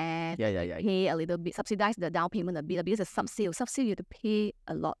EPF, pay a little bit, subsidize the down payment a bit because it's sub-sale. Sub-sale, you have to pay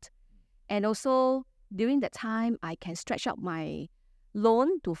a lot. And also, during that time, I can stretch out my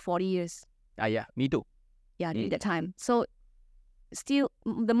loan to 40 years. Me too. Yeah, during that time. So, still,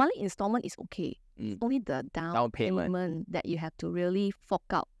 the monthly installment is okay. It's only the down payment that you have to really fork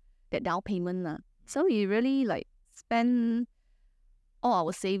out, that down payment. So we really spend all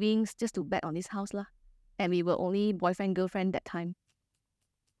our savings just to bet on this house. And we were only boyfriend, girlfriend that time.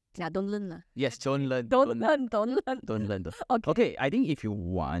 Yeah, don't learn. Yes, don't learn. Don't learn. Okay, I think if you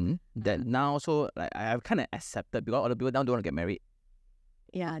want that now, so I've kind of accepted because other people now don't want to get married.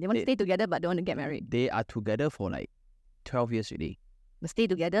 Yeah, they want to stay together but don't want to get married. They are together for 12 years already. But stay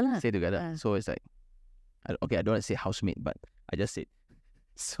together. Stay together. So it's okay, I don't want to say housemate, but I just said.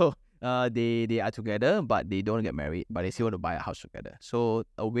 So they are together, but they don't get married, but they still want to buy a house together. So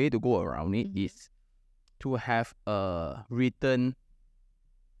a way to go around it is to have a written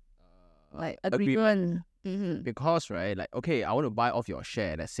like agreement. Because right, like okay, I want to buy off your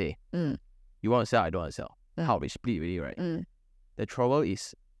share. Let's say you want to sell, I don't want to sell. How we split already, right? The trouble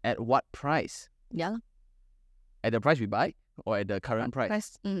is at what price? Yeah. At the price we buy or at the current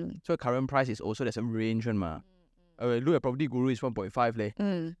price? Mm. So current price is also there's a range one ma. Look at Property Guru is 1.5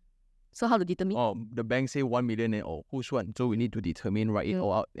 leh. So how to determine? Oh, the bank say 1 million and who's one? So we need to determine it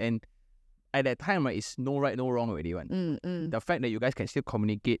all out. And at that time, right, it's no right, no wrong already one. The fact that you guys can still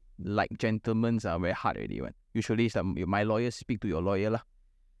communicate like gentlemen are very hard already one. Usually it's my lawyer speak to your lawyer lah.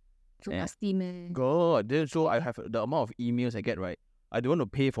 So nasty man. God, then so I have the amount of emails I get, right? I don't want to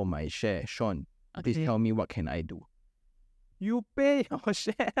pay for my share, Sean. Please tell me what can I do. You pay your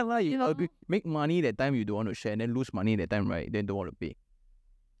share lah. You make money that time you don't want to share, and then lose money that time, right? Then don't want to pay.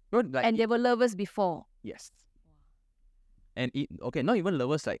 Like, and they were lovers before. Yes. And not even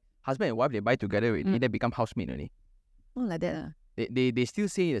lovers, like husband and wife, they buy together already, they become housemate already. Oh, like that. They still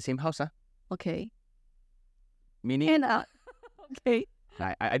stay in the same house, Okay. Meaning. And okay.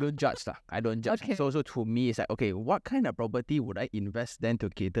 I don't judge lah. I don't judge. Okay. So to me, it's like, okay, what kind of property would I invest then to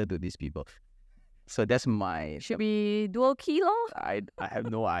cater to these people? So that's my. Should we dual key lor? I have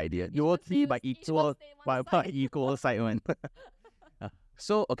no idea. Dual key by equal side one.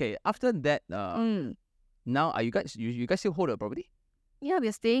 So okay, after that, now are you guys still hold a property? Yeah,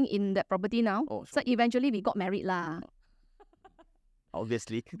 we're staying in that property now. Oh, so eventually we got married lah.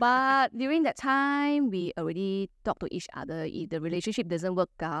 Obviously. But during that time, we already talked to each other. If the relationship doesn't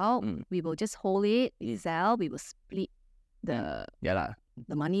work out, we will just hold it, sell, we will split the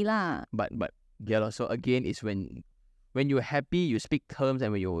money lah. But yeah, so again, it's when you're happy, you speak terms,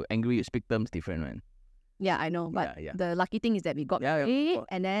 and when you're angry, you speak terms different, right? Yeah, I know. But the lucky thing is that we got married,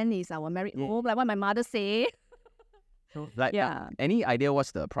 and then it's our married home, like what my mother say. So, like, any idea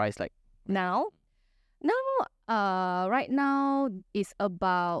what's the price like? Now, right now it's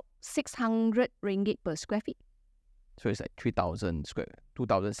about 600 ringgit per square feet. So it's like 3,000 square,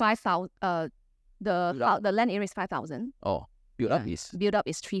 2,000. 5,000. The land area is 5,000. Oh, build up is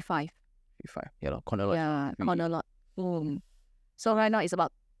 3,500. 3,500. Yeah, corner lot. Yeah, corner lot. So right now it's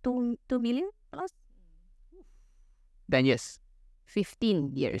about 2 million plus. 10 years.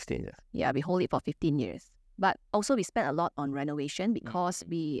 15 years. 15 years. Yeah, we hold it for 15 years. But also we spent a lot on renovation because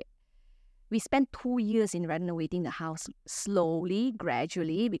we spent 2 years in renovating the house slowly,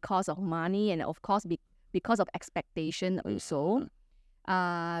 gradually, because of money and of course because of expectation also.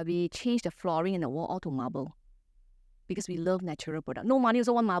 We changed the flooring and the wall all to marble because we love natural product. No money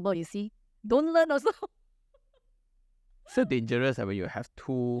also want marble, you see. Don't learn also. So dangerous when you have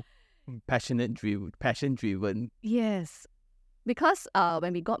two passion driven. Yes. Because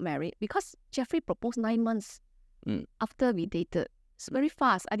when we got married, because Jeffrey proposed 9 months after we dated. It's very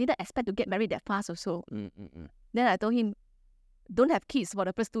fast. I didn't expect to get married that fast also. Then I told him, don't have kids for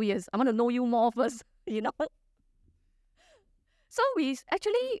the first 2 years. I want to know you more first, you know. So we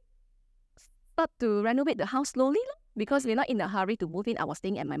actually start to renovate the house slowly because we're not in a hurry to move in. I was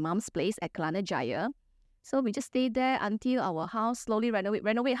staying at my mom's place at Kelana Jaya. So we just stayed there until our house slowly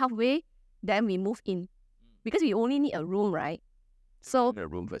renovate halfway. Then we move in. Because we only need a room, right? So the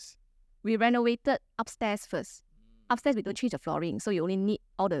room first. We renovated upstairs first. Upstairs we don't change the flooring, so you only need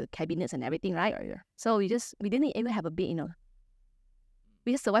all the cabinets and everything, right? Yeah. So we didn't even have a bed, you know.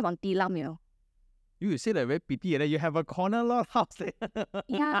 We just survived on tilam, you know. You say that very pity, and you have a corner lot house.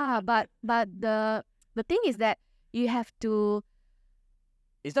 Yeah, but the thing is that you have to.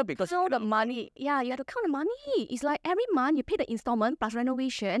 It's not because count the money. Yeah, you have to count the money. It's like every month you pay the installment plus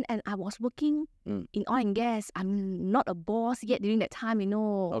renovation, and I was working in oil and gas. I'm not a boss yet during that time, you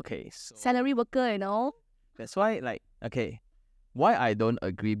know. Okay, so salary worker, you know. That's why, like, okay, why I don't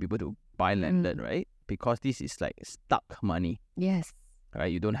agree people to buy landed, right? Because this is like stuck money. Yes.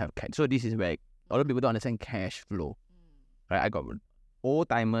 Right, you don't have cash. So this is where a lot of people don't understand cash flow. Right, I got old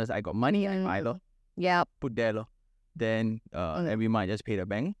timers, I got money, I buy lo. Yeah. Put there lo. Then every month I just pay the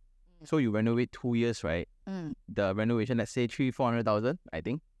bank. So you renovate 2 years, right? The renovation, let's say 300,000-400,000, I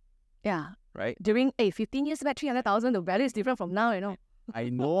think. Yeah. Right? During 15 years back, 300,000, the value is different from now, you know. I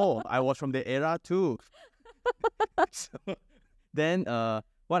know. I was from the era too. So, then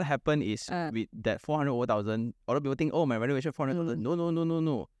what happened is with that 400,000, a lot of people think, oh, my renovation 400,000.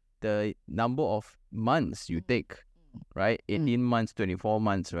 No. The number of months you take, right? 18 months, 24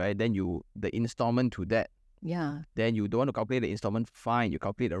 months, right? Then the installment to that. Yeah. Then you don't want to calculate the installment, fine. You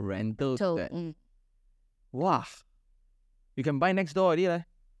calculate the rental to that. Wow. You can buy next door already, right?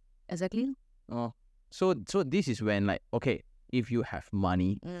 Exactly. Oh. So this is when like, okay, if you have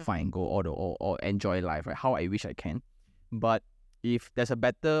money, fine, go or enjoy life, right? How I wish I can. But if there's a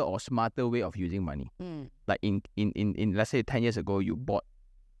better or smarter way of using money, like in let's say 10 years ago, you bought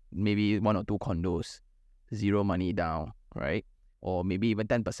maybe 1 or 2 condos, 0 money down, right? Or maybe even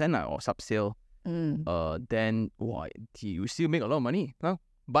 10% or sub-sale, then you still make a lot of money. Huh?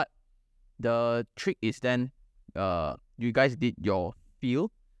 But the trick is then, you guys did your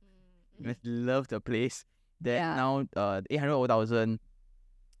feel, you love the place. Then now 800,000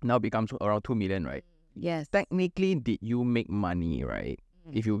 now becomes around 2 million, right? Yes. Technically, did you make money, right?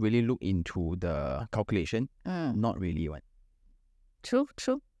 If you really look into the calculation, not really one. True.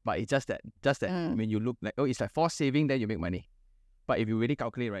 But it's just that when you look like, it's like forced saving, then you make money. But if you really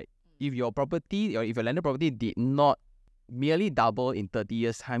calculate, right, if your property or if your landed property did not merely double in 30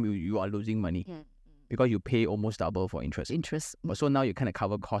 years time, you are losing money. Because you pay almost double for interest. But so now you kind of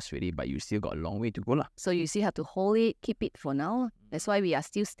cover costs already, but you still got a long way to go lah. So you still have to hold it, keep it for now. That's why we are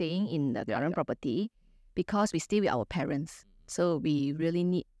still staying in the current property, because we stay with our parents. So we really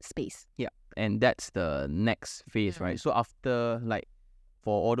need space. Yeah, and that's the next phase, right? So after, like,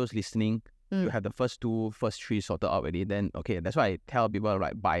 for all those listening, you have the first 3 sorted out already. Then, okay, that's why I tell people,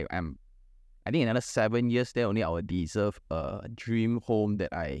 like, I think another 7 years there, only I will deserve a dream home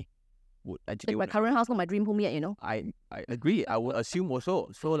that I would actually... Like my current house, not my dream home yet, you know? I agree. I would assume also.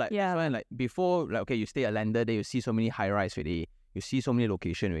 So, like, like before, like, okay, you stay a lander, then you see so many high-rise already. You see so many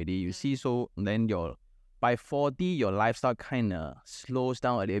location already. You see then by 40, your lifestyle kind of slows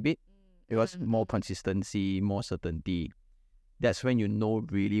down a little bit. Because more consistency, more certainty. That's when you know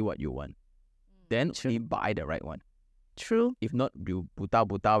really what you want. Then only buy the right one. True. If not, you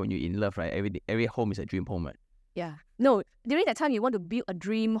buta when you're in love, right? Every home is a dream home, right? Yeah. No, during that time, you want to build a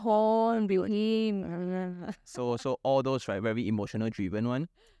dream home, build him. So all those, right, very emotional driven one.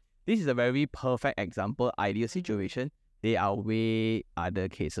 This is a very perfect example, ideal situation. There are way other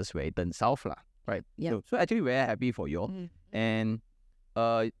cases where it turns south, lah, right? Yeah. So actually, very happy for you all. And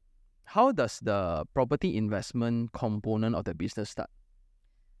how does the property investment component of the business start?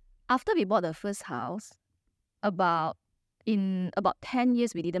 After we bought the first house, about 10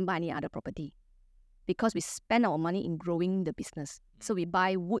 years, we didn't buy any other property because we spent our money in growing the business. So we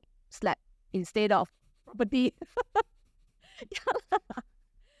buy wood slab instead of property.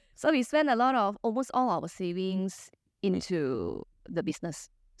 So we spent almost all our savings into the business.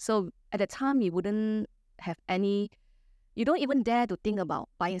 So at the time, we wouldn't have you don't even dare to think about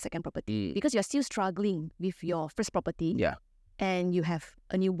buying a second property because you're still struggling with your first property. Yeah. And you have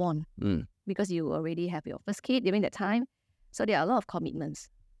a newborn because you already have your first kid during that time. So there are a lot of commitments.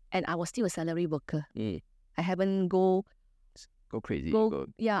 And I was still a salary worker. I haven't go crazy.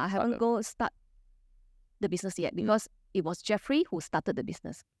 I haven't go start the business yet because it was Jeffrey who started the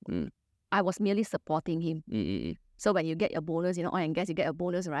business. I was merely supporting him. So when you get your bonus, oil and gas, you get a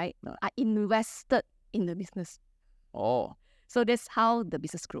bonus, right? I invested in the business. Oh. So that's how the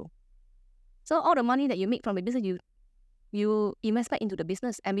business grew. So all the money that you make from the business, you invest back into the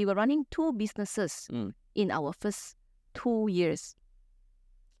business. And we were running 2 businesses in our first 2 years.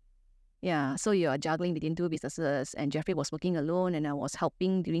 Yeah, so you are juggling between 2 businesses, and Jeffrey was working alone, and I was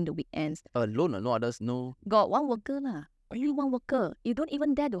helping during the weekends. Alone or no others? No. Got 1 worker lah. Only 1 worker. You don't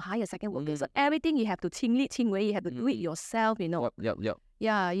even dare to hire a second worker. So everything you have to wei. You have to do it yourself, Yep.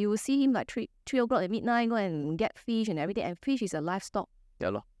 Yeah, you will see him like 3 o'clock at midnight, go and get fish and everything. And fish is a livestock. Yeah,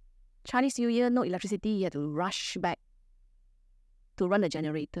 lor. Chinese New Year, no electricity. You have to rush back to run the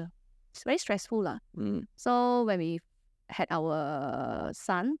generator. It's very stressful lah. So when we had our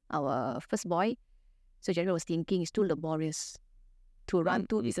son, our first boy, so Jerry was thinking it's too laborious to run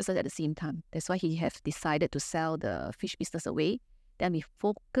 2 businesses at the same time. That's why he has decided to sell the fish business away. Then we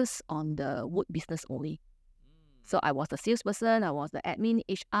focus on the wood business only. So I was the salesperson, I was the admin,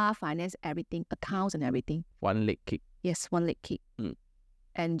 HR, finance, everything, accounts and everything. 1 leg kick. Yes, 1 leg kick.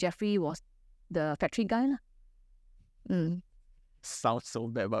 And Jeffrey was the factory guy lah. Sounds so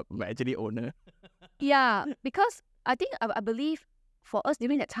bad, but we're actually owner. Yeah, because I believe for us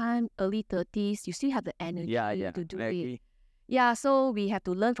during that time, early 30s, you still have the energy to do it. Yeah, so we have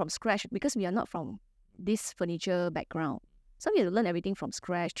to learn from scratch because we are not from this furniture background. So we have to learn everything from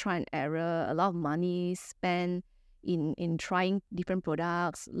scratch, try and error, a lot of money spent in trying different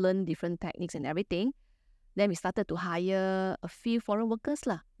products, learn different techniques and everything. Then we started to hire a few foreign workers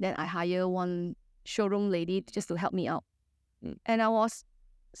lah. Then I hire 1 showroom lady just to help me out. And I was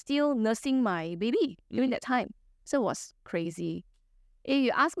still nursing my baby during that time. So it was crazy. If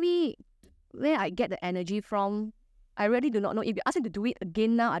you ask me where I get the energy from, I really do not know. If you ask me to do it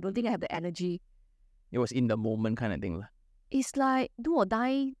again now, I don't think I have the energy. It was in the moment kind of thing lah. It's like do or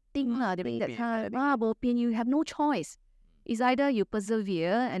die thing during that time. Bo pian, you have no choice. It's either you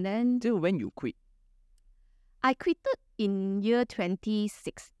persevere and then... Till when you quit? I quitted in year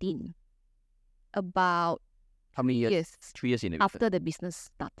 2016. About... How many years? 3 years in the after the business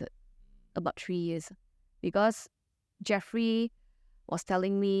started. About 3 years. Because Jeffrey was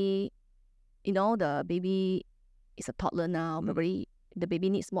telling me, you know, the baby is a toddler now. Probably the baby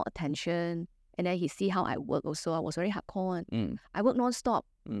needs more attention. And then he see how I work also. I was very hardcore. I work non-stop.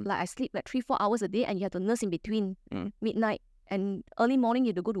 Like I sleep like 3-4 hours a day and you have to nurse in between midnight and early morning you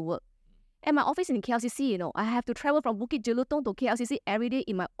have to go to work. And my office in KLCC, you know, I have to travel from Bukit Jelutong to KLCC every day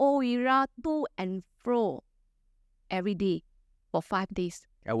in my old era, to and fro. Every day for 5 days.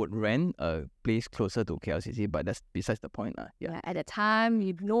 I would rent a place closer to KLCC, but that's besides the point. Yeah, at the time,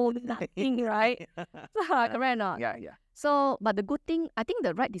 you know nothing, right? Correct or not? Yeah. So, but the good thing, I think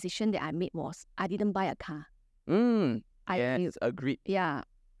the right decision that I made was I didn't buy a car. Yes, agreed. Yeah,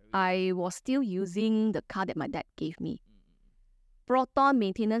 I was still using the car that my dad gave me. Proton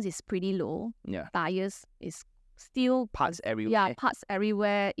maintenance is pretty low. Yeah. Tires is still... Parts everywhere. Yeah, parts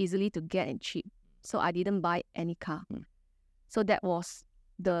everywhere, easily to get and cheap. So I didn't buy any car. So that was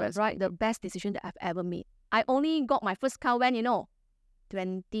the best decision that I've ever made. I only got my first car when,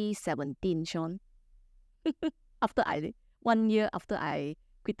 2017, Sean. After 1 year after I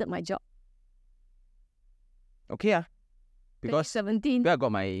quitted my job. Okay, because 2017. I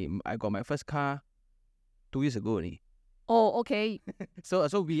got my first car 2 years ago only. Oh, okay. So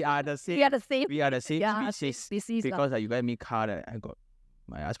we are the same. We are the same. We are the same species. Because you got me car that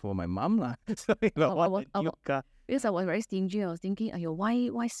I asked for my mom lah. So new car. Because I was very stingy. I was thinking,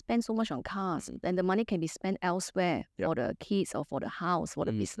 why spend so much on cars? And the money can be spent elsewhere for the kids or for the house, for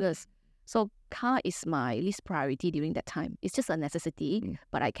the business. So car is my least priority during that time. It's just a necessity,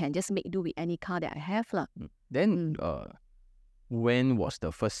 but I can just make do with any car that I have lah. Then, when was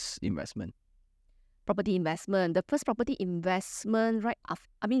the first investment? Property investment. The first property investment right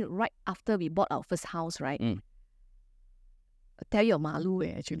after we bought our first house, right? I tell you, malu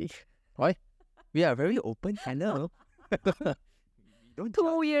actually. Why? We are very open channel.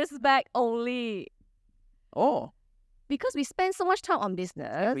 2 years back only. Oh. Because we spend so much time on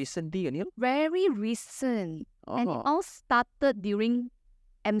business. Recently, Anil? Very recent. And it all started during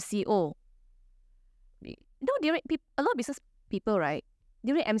MCO. During a lot of business people, right?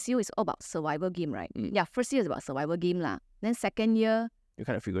 During MCO, it's all about survival game, right? Yeah, first year is about survival game lah. Then second year... You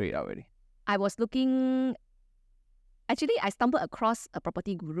kind of figure it out already. I was looking... Actually, I stumbled across a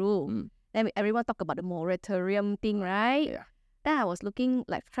property guru. Then everyone talk about the moratorium thing, right? Yeah. Then I was looking,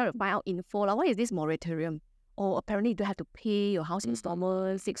 trying to find out info. What is this moratorium? Oh, apparently you don't have to pay your house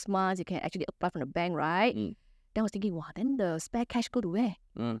installment 6 months. You can actually apply from the bank, right? Then I was thinking, then the spare cash go to where?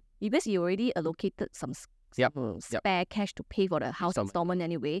 Because you already allocated some spare cash to pay for the house installment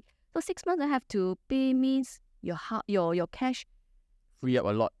anyway. So 6 months I have to pay means your cash free up a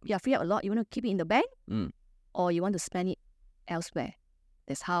lot. Yeah, free up a lot. You want to keep it in the bank? Or you want to spend it elsewhere?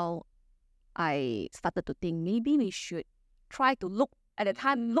 That's how I started to think maybe we should try to look at the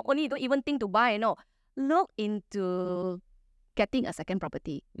time. Look only, don't even think to buy, Look into getting a second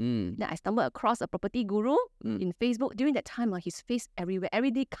property. Then I stumbled across a property guru in Facebook. During that time, his face everywhere.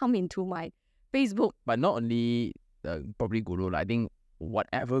 Every day come into my Facebook. But not only the property guru, I think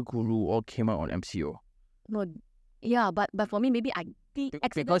whatever guru all came out on MCO. No, yeah, but for me, maybe I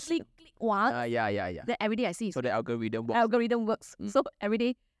accidentally click once. Yeah. Then every day I see. So the algorithm works. So every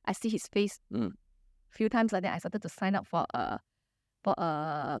day I see his face. Few times like that, I started to sign up for a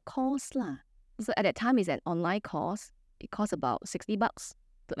course lah. So at that time, it's an online course. It costs about $60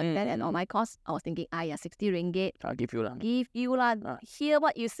 to attend an online course. I was thinking, 60 ringgit. I'll give you lah. Give you lah. Hear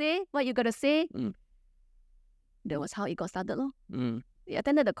what you say, what you gotta say. That was how it got started lor. We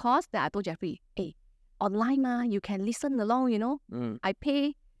attended the course. Then I told Jeffrey, hey, online ma, you can listen along, I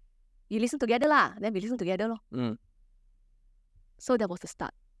pay. You listen together lah. Then we listen together lor. So that was the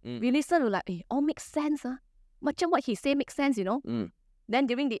start. We listened, we're like, all makes sense. Macam what he say makes sense, Then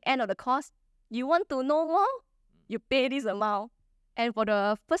during the end of the course, you want to know more? You pay this amount. And for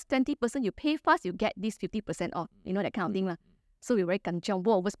the first 20% you pay fast, you get this 50% off. That kind of thing lah. So we very kanchiong,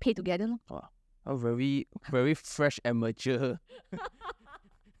 both of us pay together lor. Oh, very, very fresh amateur.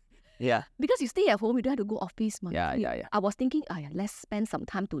 Yeah. Because you stay at home, you don't have to go office. Yeah. I was thinking, let's spend some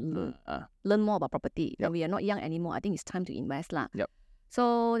time to learn more about property. Yep. We are not young anymore. I think it's time to invest lah. Yep.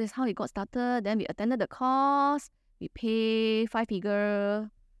 So that's how it got started. Then we attended the course. We pay 5 figure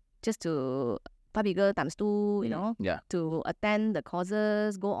just to 5 figure times 2, to attend the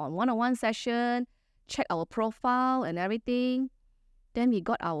courses, go on one-on-one session, check our profile and everything. Then we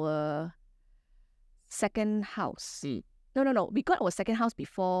got our second house. No. We got our second house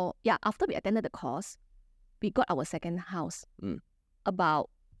before. Yeah, after we attended the course, we got our second house about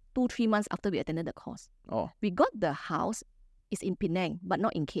 2-3 months after we attended the course. Oh. We got the house, it's in Penang, but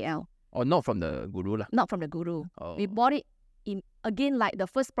not in KL. Oh, not from the guru lah. Not from the guru. Oh. We bought it in, again, like the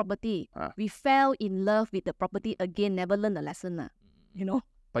first property. We fell in love with the property again, never learned the lesson lah. You know?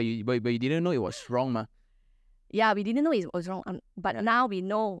 But you didn't know it was wrong, ma. Yeah, we didn't know it was wrong. But now we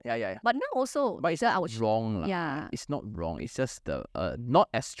know. Yeah. But now also, but it's not wrong. Yeah. It's not wrong. It's just the not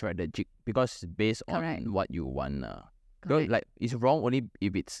as strategic because based Correct. on what you want. Because, like, it's wrong only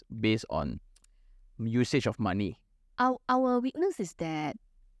if it's based on usage of money. Our weakness is that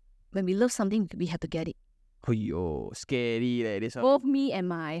when we love something, we have to get it. Oh, yo, scary this one. Both me and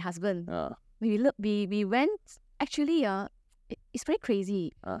my husband. We went, actually, it's very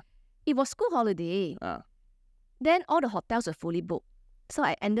crazy. It was school holiday. Then all the hotels were fully booked. So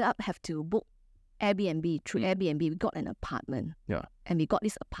I ended up have to book Airbnb. Through Airbnb, we got an apartment. Yeah. And we got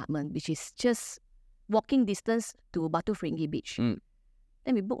this apartment, which is just walking distance to Batu Ferringhi Beach. Then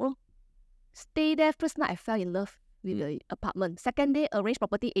we booked. Stay there. First night, I fell in love with the apartment. Second day, arrange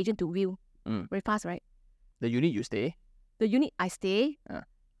property agent to view. Very fast, right? The unit you stay? The unit I stay.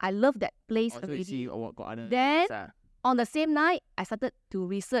 I love that place already. So you see, got other then, units, on the same night, I started to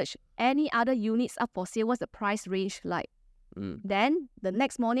research any other units up for sale. What's the price range like? Then, the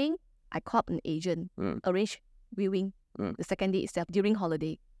next morning, I called an agent, arranged viewing the second day itself during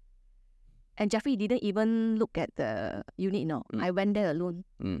holiday. And Jeffrey didn't even look at the unit, I went there alone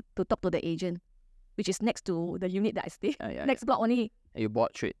to talk to the agent, which is next to the unit that I stay. Next block only. And you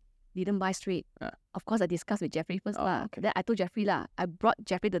bought straight? Didn't buy straight. Of course, I discussed with Jeffrey first. Okay. Then I told Jeffrey, I brought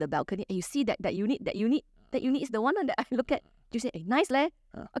Jeffrey to the balcony. And you see that unit is the one that I look at. You say, hey, nice leh.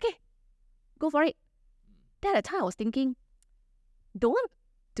 Okay, go for it. Then at the time I was thinking, don't want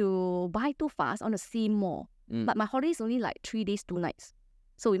to buy too fast. I want to see more. But my holiday is only like 3 days, 2 nights.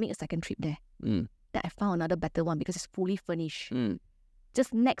 So we make a second trip there. Then I found another better one because it's fully furnished.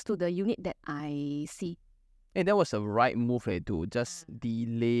 Just next to the unit that I see. And that was a right move to just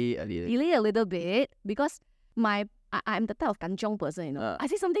delay a little. Delay a little bit because I'm the type of kanchiong person, I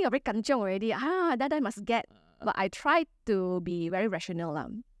see something very kanchiong already. That I must get. But I try to be very rational.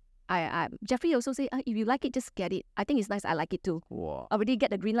 Jeffrey also say, if you like it, just get it. I think it's nice. I like it too. Wow. Already get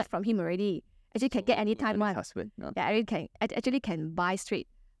the green light from him already. Actually can get any time one. Husband. Yeah, I actually can buy straight.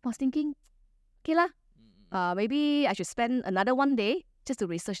 I was thinking, okay lah. Maybe I should spend another 1 day just to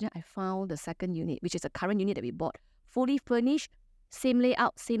research. Then I found the second unit, which is the current unit that we bought, fully furnished, same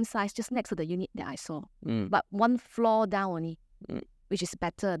layout, same size, just next to the unit that I saw. But 1 floor down only, which is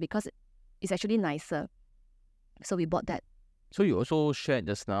better because it's actually nicer. So we bought that. So you also shared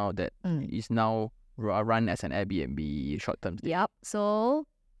just now that it's now run as an Airbnb short-term stay. Yep. So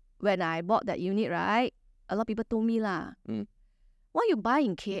when I bought that unit, right, a lot of people told me why you buy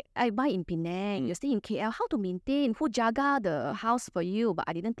in I buy in Penang, you stay in KL, how to maintain, who jaga the house for you? But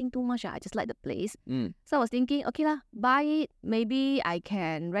I didn't think too much. I just like the place. So I was thinking, okay lah, buy it. Maybe I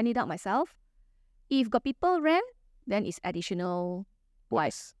can rent it out myself. If got people rent, then it's additional.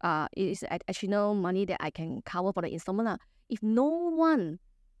 Wise. It's additional money that I can cover for the installment lah. If no one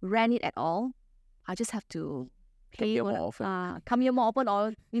rent it at all, I just have to Come here more often. Come here more often,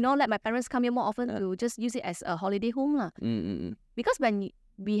 or let my parents come here more often to just use it as a holiday home lah. Because when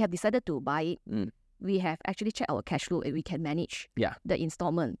we have decided to buy it, we have actually checked our cash flow and we can manage the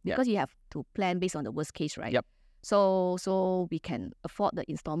installment because you have to plan based on the worst case, right? Yep. So we can afford the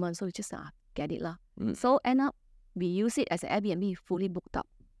installment, so we just get it lah. So end up we use it as an Airbnb, fully booked up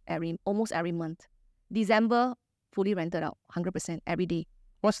almost every month. December fully rented out 100% every day.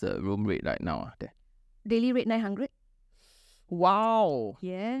 What's the room rate right now there? Daily rate 900. Wow.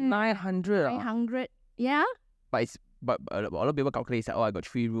 Yeah. 900. 900. Yeah. But a lot of people calculate that, I got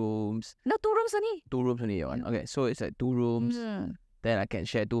 3 rooms. No, 2 rooms only. 2 rooms only. Okay, so it's like 2 rooms. Then I can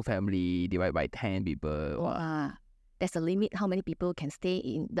share 2 family, divide by 10 people. There's a limit how many people can stay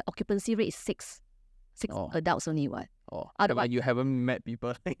in. The occupancy rate is 6 adults only. What? Otherwise, you haven't met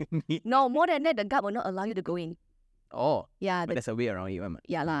people like me. No, more than that, the guard will not allow you to go in. Yeah. But there's a way around it.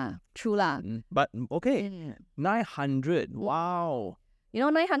 Yeah lah. True lah. But okay, 900. Wow.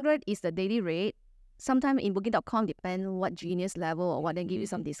 900 is the daily rate. Sometimes in Booking.com, depend what genius level or what, then give you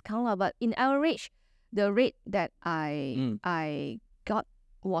some discount lah. But in average, the rate that I got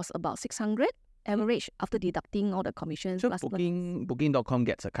was about 600 average after deducting all the commissions. So Booking.com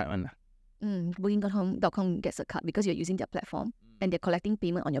gets a cut one. Booking.com gets a cut because you're using their platform and they're collecting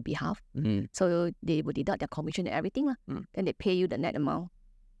payment on your behalf. So they will deduct their commission and everything lah. Then they pay you the net amount.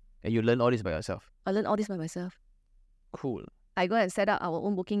 And you learn all this by yourself? I learned all this by myself. Cool. I go and set up our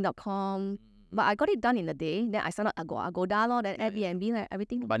own Booking.com. But I got it done in a day. Then I signed up Agoda, then Airbnb, like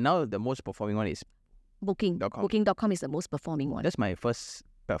everything. But now the most performing one is Booking.com. Booking.com is the most performing one. That's my first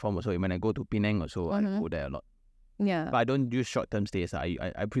platform also. When I go to Penang also, I go there a lot. Yeah. But I don't use short-term stays. I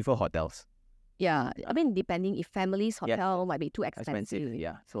prefer hotels. Yeah. I mean, depending if family's hotel might be too expensive.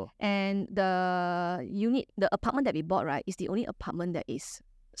 Yeah. So. And the apartment that we bought, right, is the only apartment that is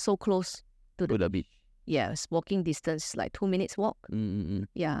so close to the beach. Yeah, it's walking distance, like 2 minutes walk.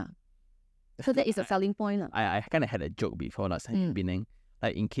 Yeah. So that is a selling point. I kind of had a joke before last time in Penang.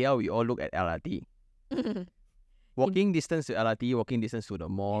 Like in KL, we all look at LRT. Walking distance to LRT, walking distance to the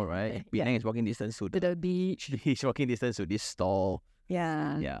mall, right? Penang is walking distance to the beach. Beach, walking distance to this stall.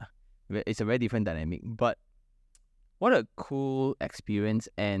 Yeah. Yeah. It's a very different dynamic. But what a cool experience.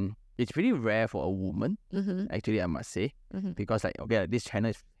 And it's pretty rare for a woman, actually, I must say. Because this channel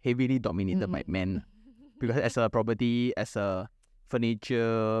is heavily dominated by men. Because as a property, as a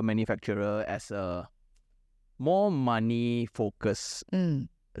furniture manufacturer, as a more money focused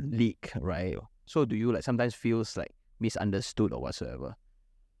league, right? So do you sometimes feels like misunderstood or whatsoever?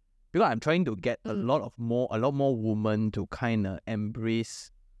 Because I'm trying to get a lot more women to kind of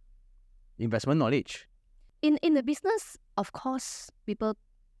embrace investment knowledge. In the business, of course,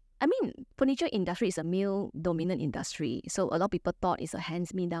 furniture industry is a male dominant industry. So a lot of people thought it's a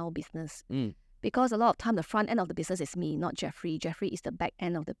hands-me-down business. Because a lot of time the front end of the business is me, not Jeffrey. Jeffrey is the back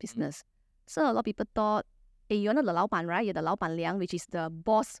end of the business. So a lot of people thought, hey, you're not the 老板, right? You're the 老板娘, which is the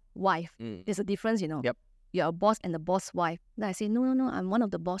boss wife. There's a difference, Yep. You're a boss and the boss wife. Then I say, no, I'm one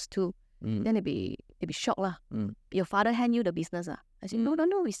of the boss too. Then it'd be shocked lah. Your father hand you the business ah. I say, no,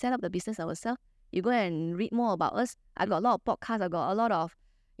 we set up the business ourselves. You go and read more about us. I got a lot of podcasts. I got a lot of,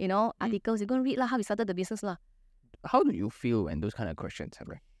 articles. You go and read lah how we started the business lah. How do you feel when those kind of questions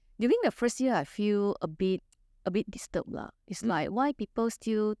happen? During the first year, I feel a bit disturbed lah. It's like why people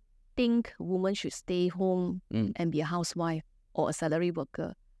still think women should stay home and be a housewife or a salary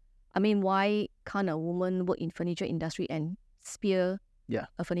worker. I mean, why can't a woman work in furniture industry and spear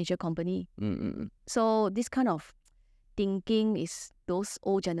a furniture company? So this kind of thinking is those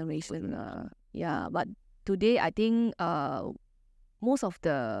old generation. But today I think most of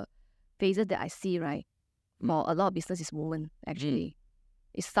the phases that I see, right, for a lot of business is women actually.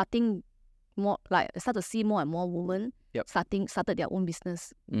 It's starting more start to see more and more women started their own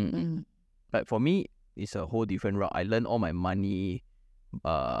business. But for me, it's a whole different route. I learned all my money,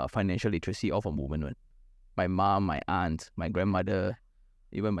 financial literacy all from women. My mom, my aunt, my grandmother,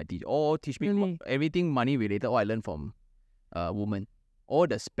 even my teacher, all teach me everything money related. All I learned from women. All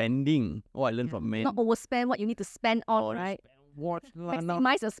the spending, all I learned from men. Not overspend what you need to spend on, right? Watch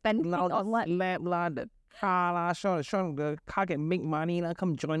maximize the spending on what? Lab lah, the car lah, Sean, the car can make money lah,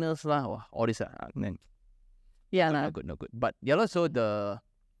 come join us lah. All this then. No good. But so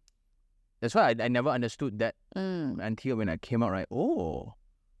that's why I never understood that until when I came out, right? Oh,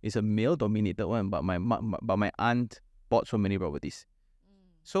 it's a male dominated one, but my aunt bought so many properties.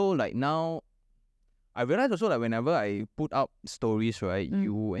 So now I realized also whenever I put up stories, right,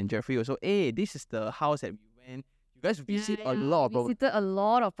 you and Jeffrey also, hey, this is the house that we went. You guys visited a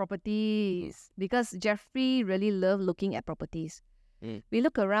lot of properties because Jeffrey really loved looking at properties. We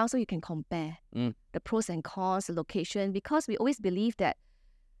look around so you can compare the pros and cons, the location, because we always believe that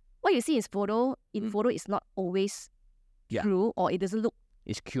what you see in photo is not always true, or it doesn't look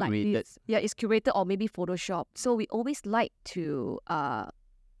it's curated. Like this. Yeah, it's curated or maybe Photoshop. So we always like to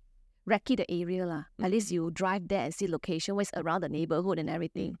recce the area lah. At least you drive there and see location, what's around the neighborhood and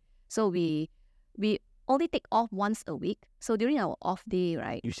everything. So we only take off once a week. So during our off day,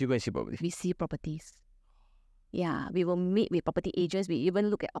 right? You still go and see properties? We see properties. Yeah, we will meet with property agents. We even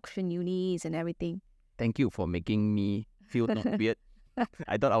look at auction units and everything. Thank you for making me feel not weird.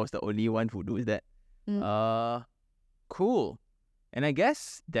 I thought I was the only one who does that. Cool. And I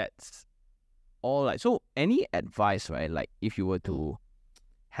guess that's all. So any advice, right? Like if you were to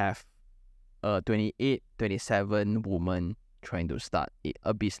have a 28, 27 woman trying to start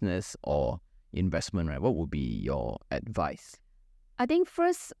a business or investment, right? What would be your advice? I think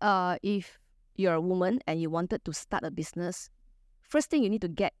first, if you're a woman and you wanted to start a business, first thing you need to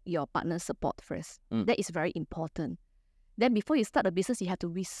get your partner's support first. That is very important. Then before you start a business, you have to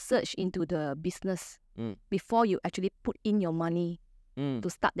research into the business before you actually put in your money to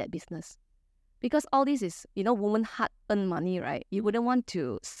start that business. Because all this is, women hard-earned money, right? You wouldn't want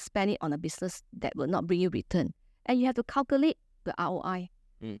to spend it on a business that will not bring you return. And you have to calculate the ROI.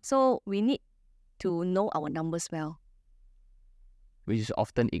 So we need to know our numbers well. Which is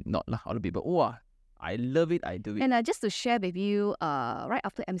often ignored lah. All the people, I love it, I do it. And just to share with you, right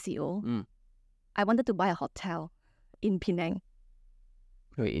after MCO, I wanted to buy a hotel in Penang.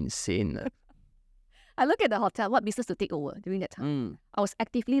 You're insane. I look at the hotel, what business to take over during that time. I was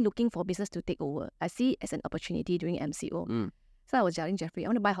actively looking for business to take over. I see it as an opportunity during MCO. So I was telling Jeffrey, I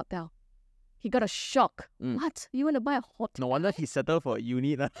want to buy a hotel. He got a shock. What? You want to buy a hotel? No wonder he settled for a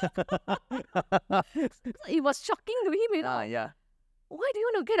unit. It was shocking to him, you know. Yeah. Why do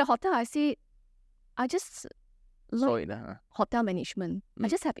you want to get a hotel? I said, I just like hotel management. I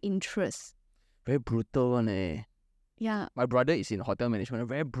just have interest. Very brutal one eh. Yeah. My brother is in hotel management.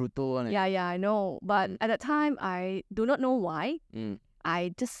 Very brutal one eh. Yeah, I know. But at that time, I do not know why.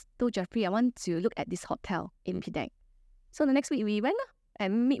 I just told Jeffrey I want to look at this hotel in Penang. So the next week we went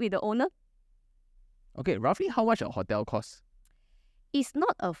and meet with the owner. Okay, roughly how much a hotel costs? It's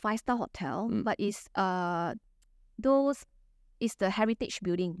not a 5-star hotel, but it's it's the heritage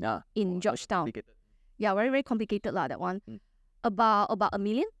building in Georgetown. Yeah, very, very complicated that one. About $1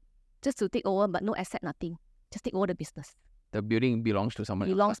 million just to take over, but no asset, nothing. Just take over the business. The building belongs to someone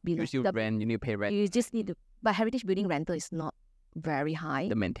else. You still rent, you need to pay rent. You just need to, but heritage building rental is not very high.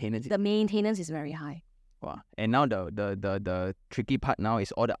 The maintenance is very high. Wow. And now the tricky part now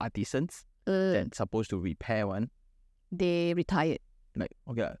is all the artisans that's supposed to repair one. They retired. Like,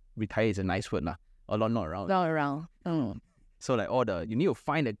 okay, retire is a nice word lah. A lot not around. Not around. So like you need to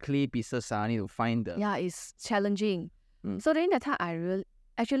find the clay pieces, need to find the... Yeah, it's challenging. So during that time,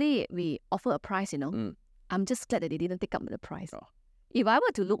 we offer a price, you know. I'm just glad that they didn't take up the price. If I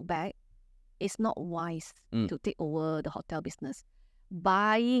were to look back, it's not wise to take over the hotel business.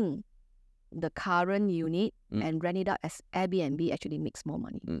 Buying the current unit and rent it out as Airbnb actually makes more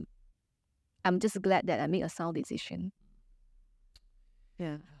money. I'm just glad that I made a sound decision.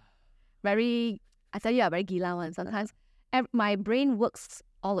 Yeah. I tell you, very gila one. Sometimes my brain works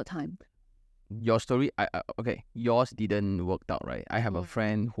all the time. Your story, okay, yours didn't work out, right? I have a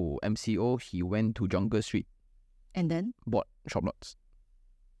friend who MCO, he went to Jonker Street. And then? Bought shop lots.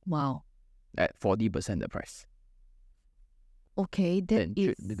 Wow. At 40% the price. Okay,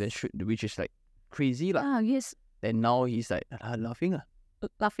 which is like crazy lah. Yes. Then now he's like laughing lah.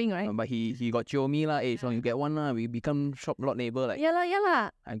 Laughing, right? But he got jio me lah. Hey, so you get one lah. We become shop lot neighbor like. Yeah lah.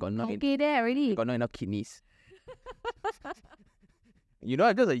 I got not there already. I got not enough kidneys. You know,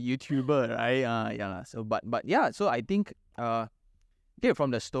 I'm just a YouTuber, right? Yeah lah. So but yeah. So I think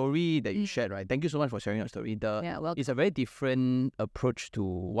from the story that you shared, right? Thank you so much for sharing your story. It's a very different approach to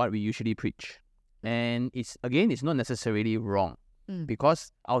what we usually preach, and it's not necessarily wrong,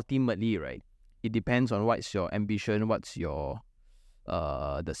 because ultimately, right, it depends on what's your ambition, what's your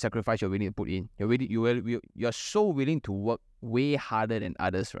the sacrifice you're willing to put in. You're so willing to work way harder than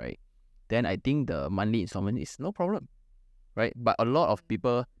others, right? Then I think the monthly installment is no problem, right? But a lot of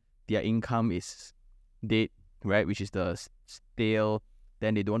people, their income is dead, right? Which is the stale.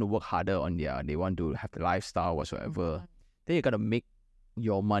 Then they don't want to work harder they want to have the lifestyle whatsoever. Then you gotta make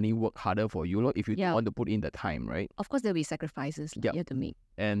your money work harder for you if you want to put in the time, right? Of course, there'll be sacrifices you have to make.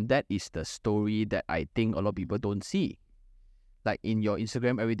 And that is the story that I think a lot of people don't see. Like in your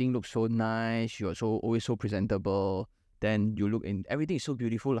Instagram, everything looks so nice. You're always so presentable. Then you look in, everything is so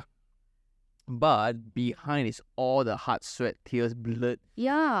beautiful. But behind is all the hard sweat, tears, blood.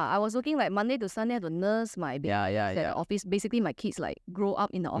 Yeah, I was working like Monday to Sunday. I have to nurse my baby at the office. Basically, my kids like grow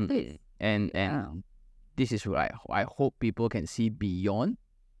up in the office. And this is what I hope people can see beyond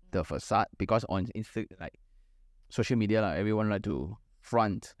the facade, because on social media, everyone like to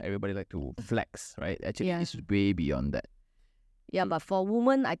front, everybody like to flex, right? Actually, it's way beyond that. Yeah, but for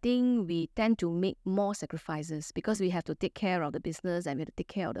women, I think we tend to make more sacrifices because we have to take care of the business and we have to take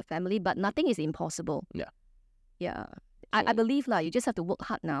care of the family. But nothing is impossible. Yeah. I believe you just have to work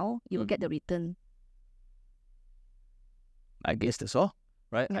hard now. You will get the return. I guess that's all,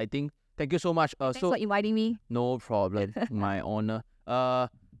 right? I think. Thank you so much. Thanks for inviting me. No problem. My honor.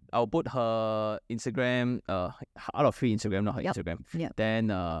 I'll put her Instagram. Out of free Instagram, not her Instagram. Yep. Then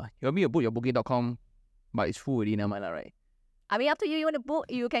you want me to put your booking.com, but it's full already, right? I mean, up to you. You want to book,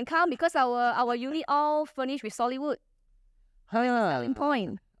 you can come because our unit all furnished with Sollywood. Selling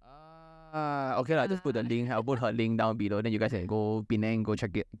point. Okay, just put the link. I'll put her link down below. Then you guys can go Penang, go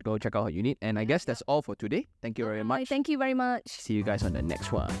check out her unit. And I guess that's all for today. Thank you very much. Thank you very much. See you guys on the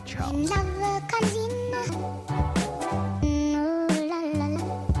next one. Ciao.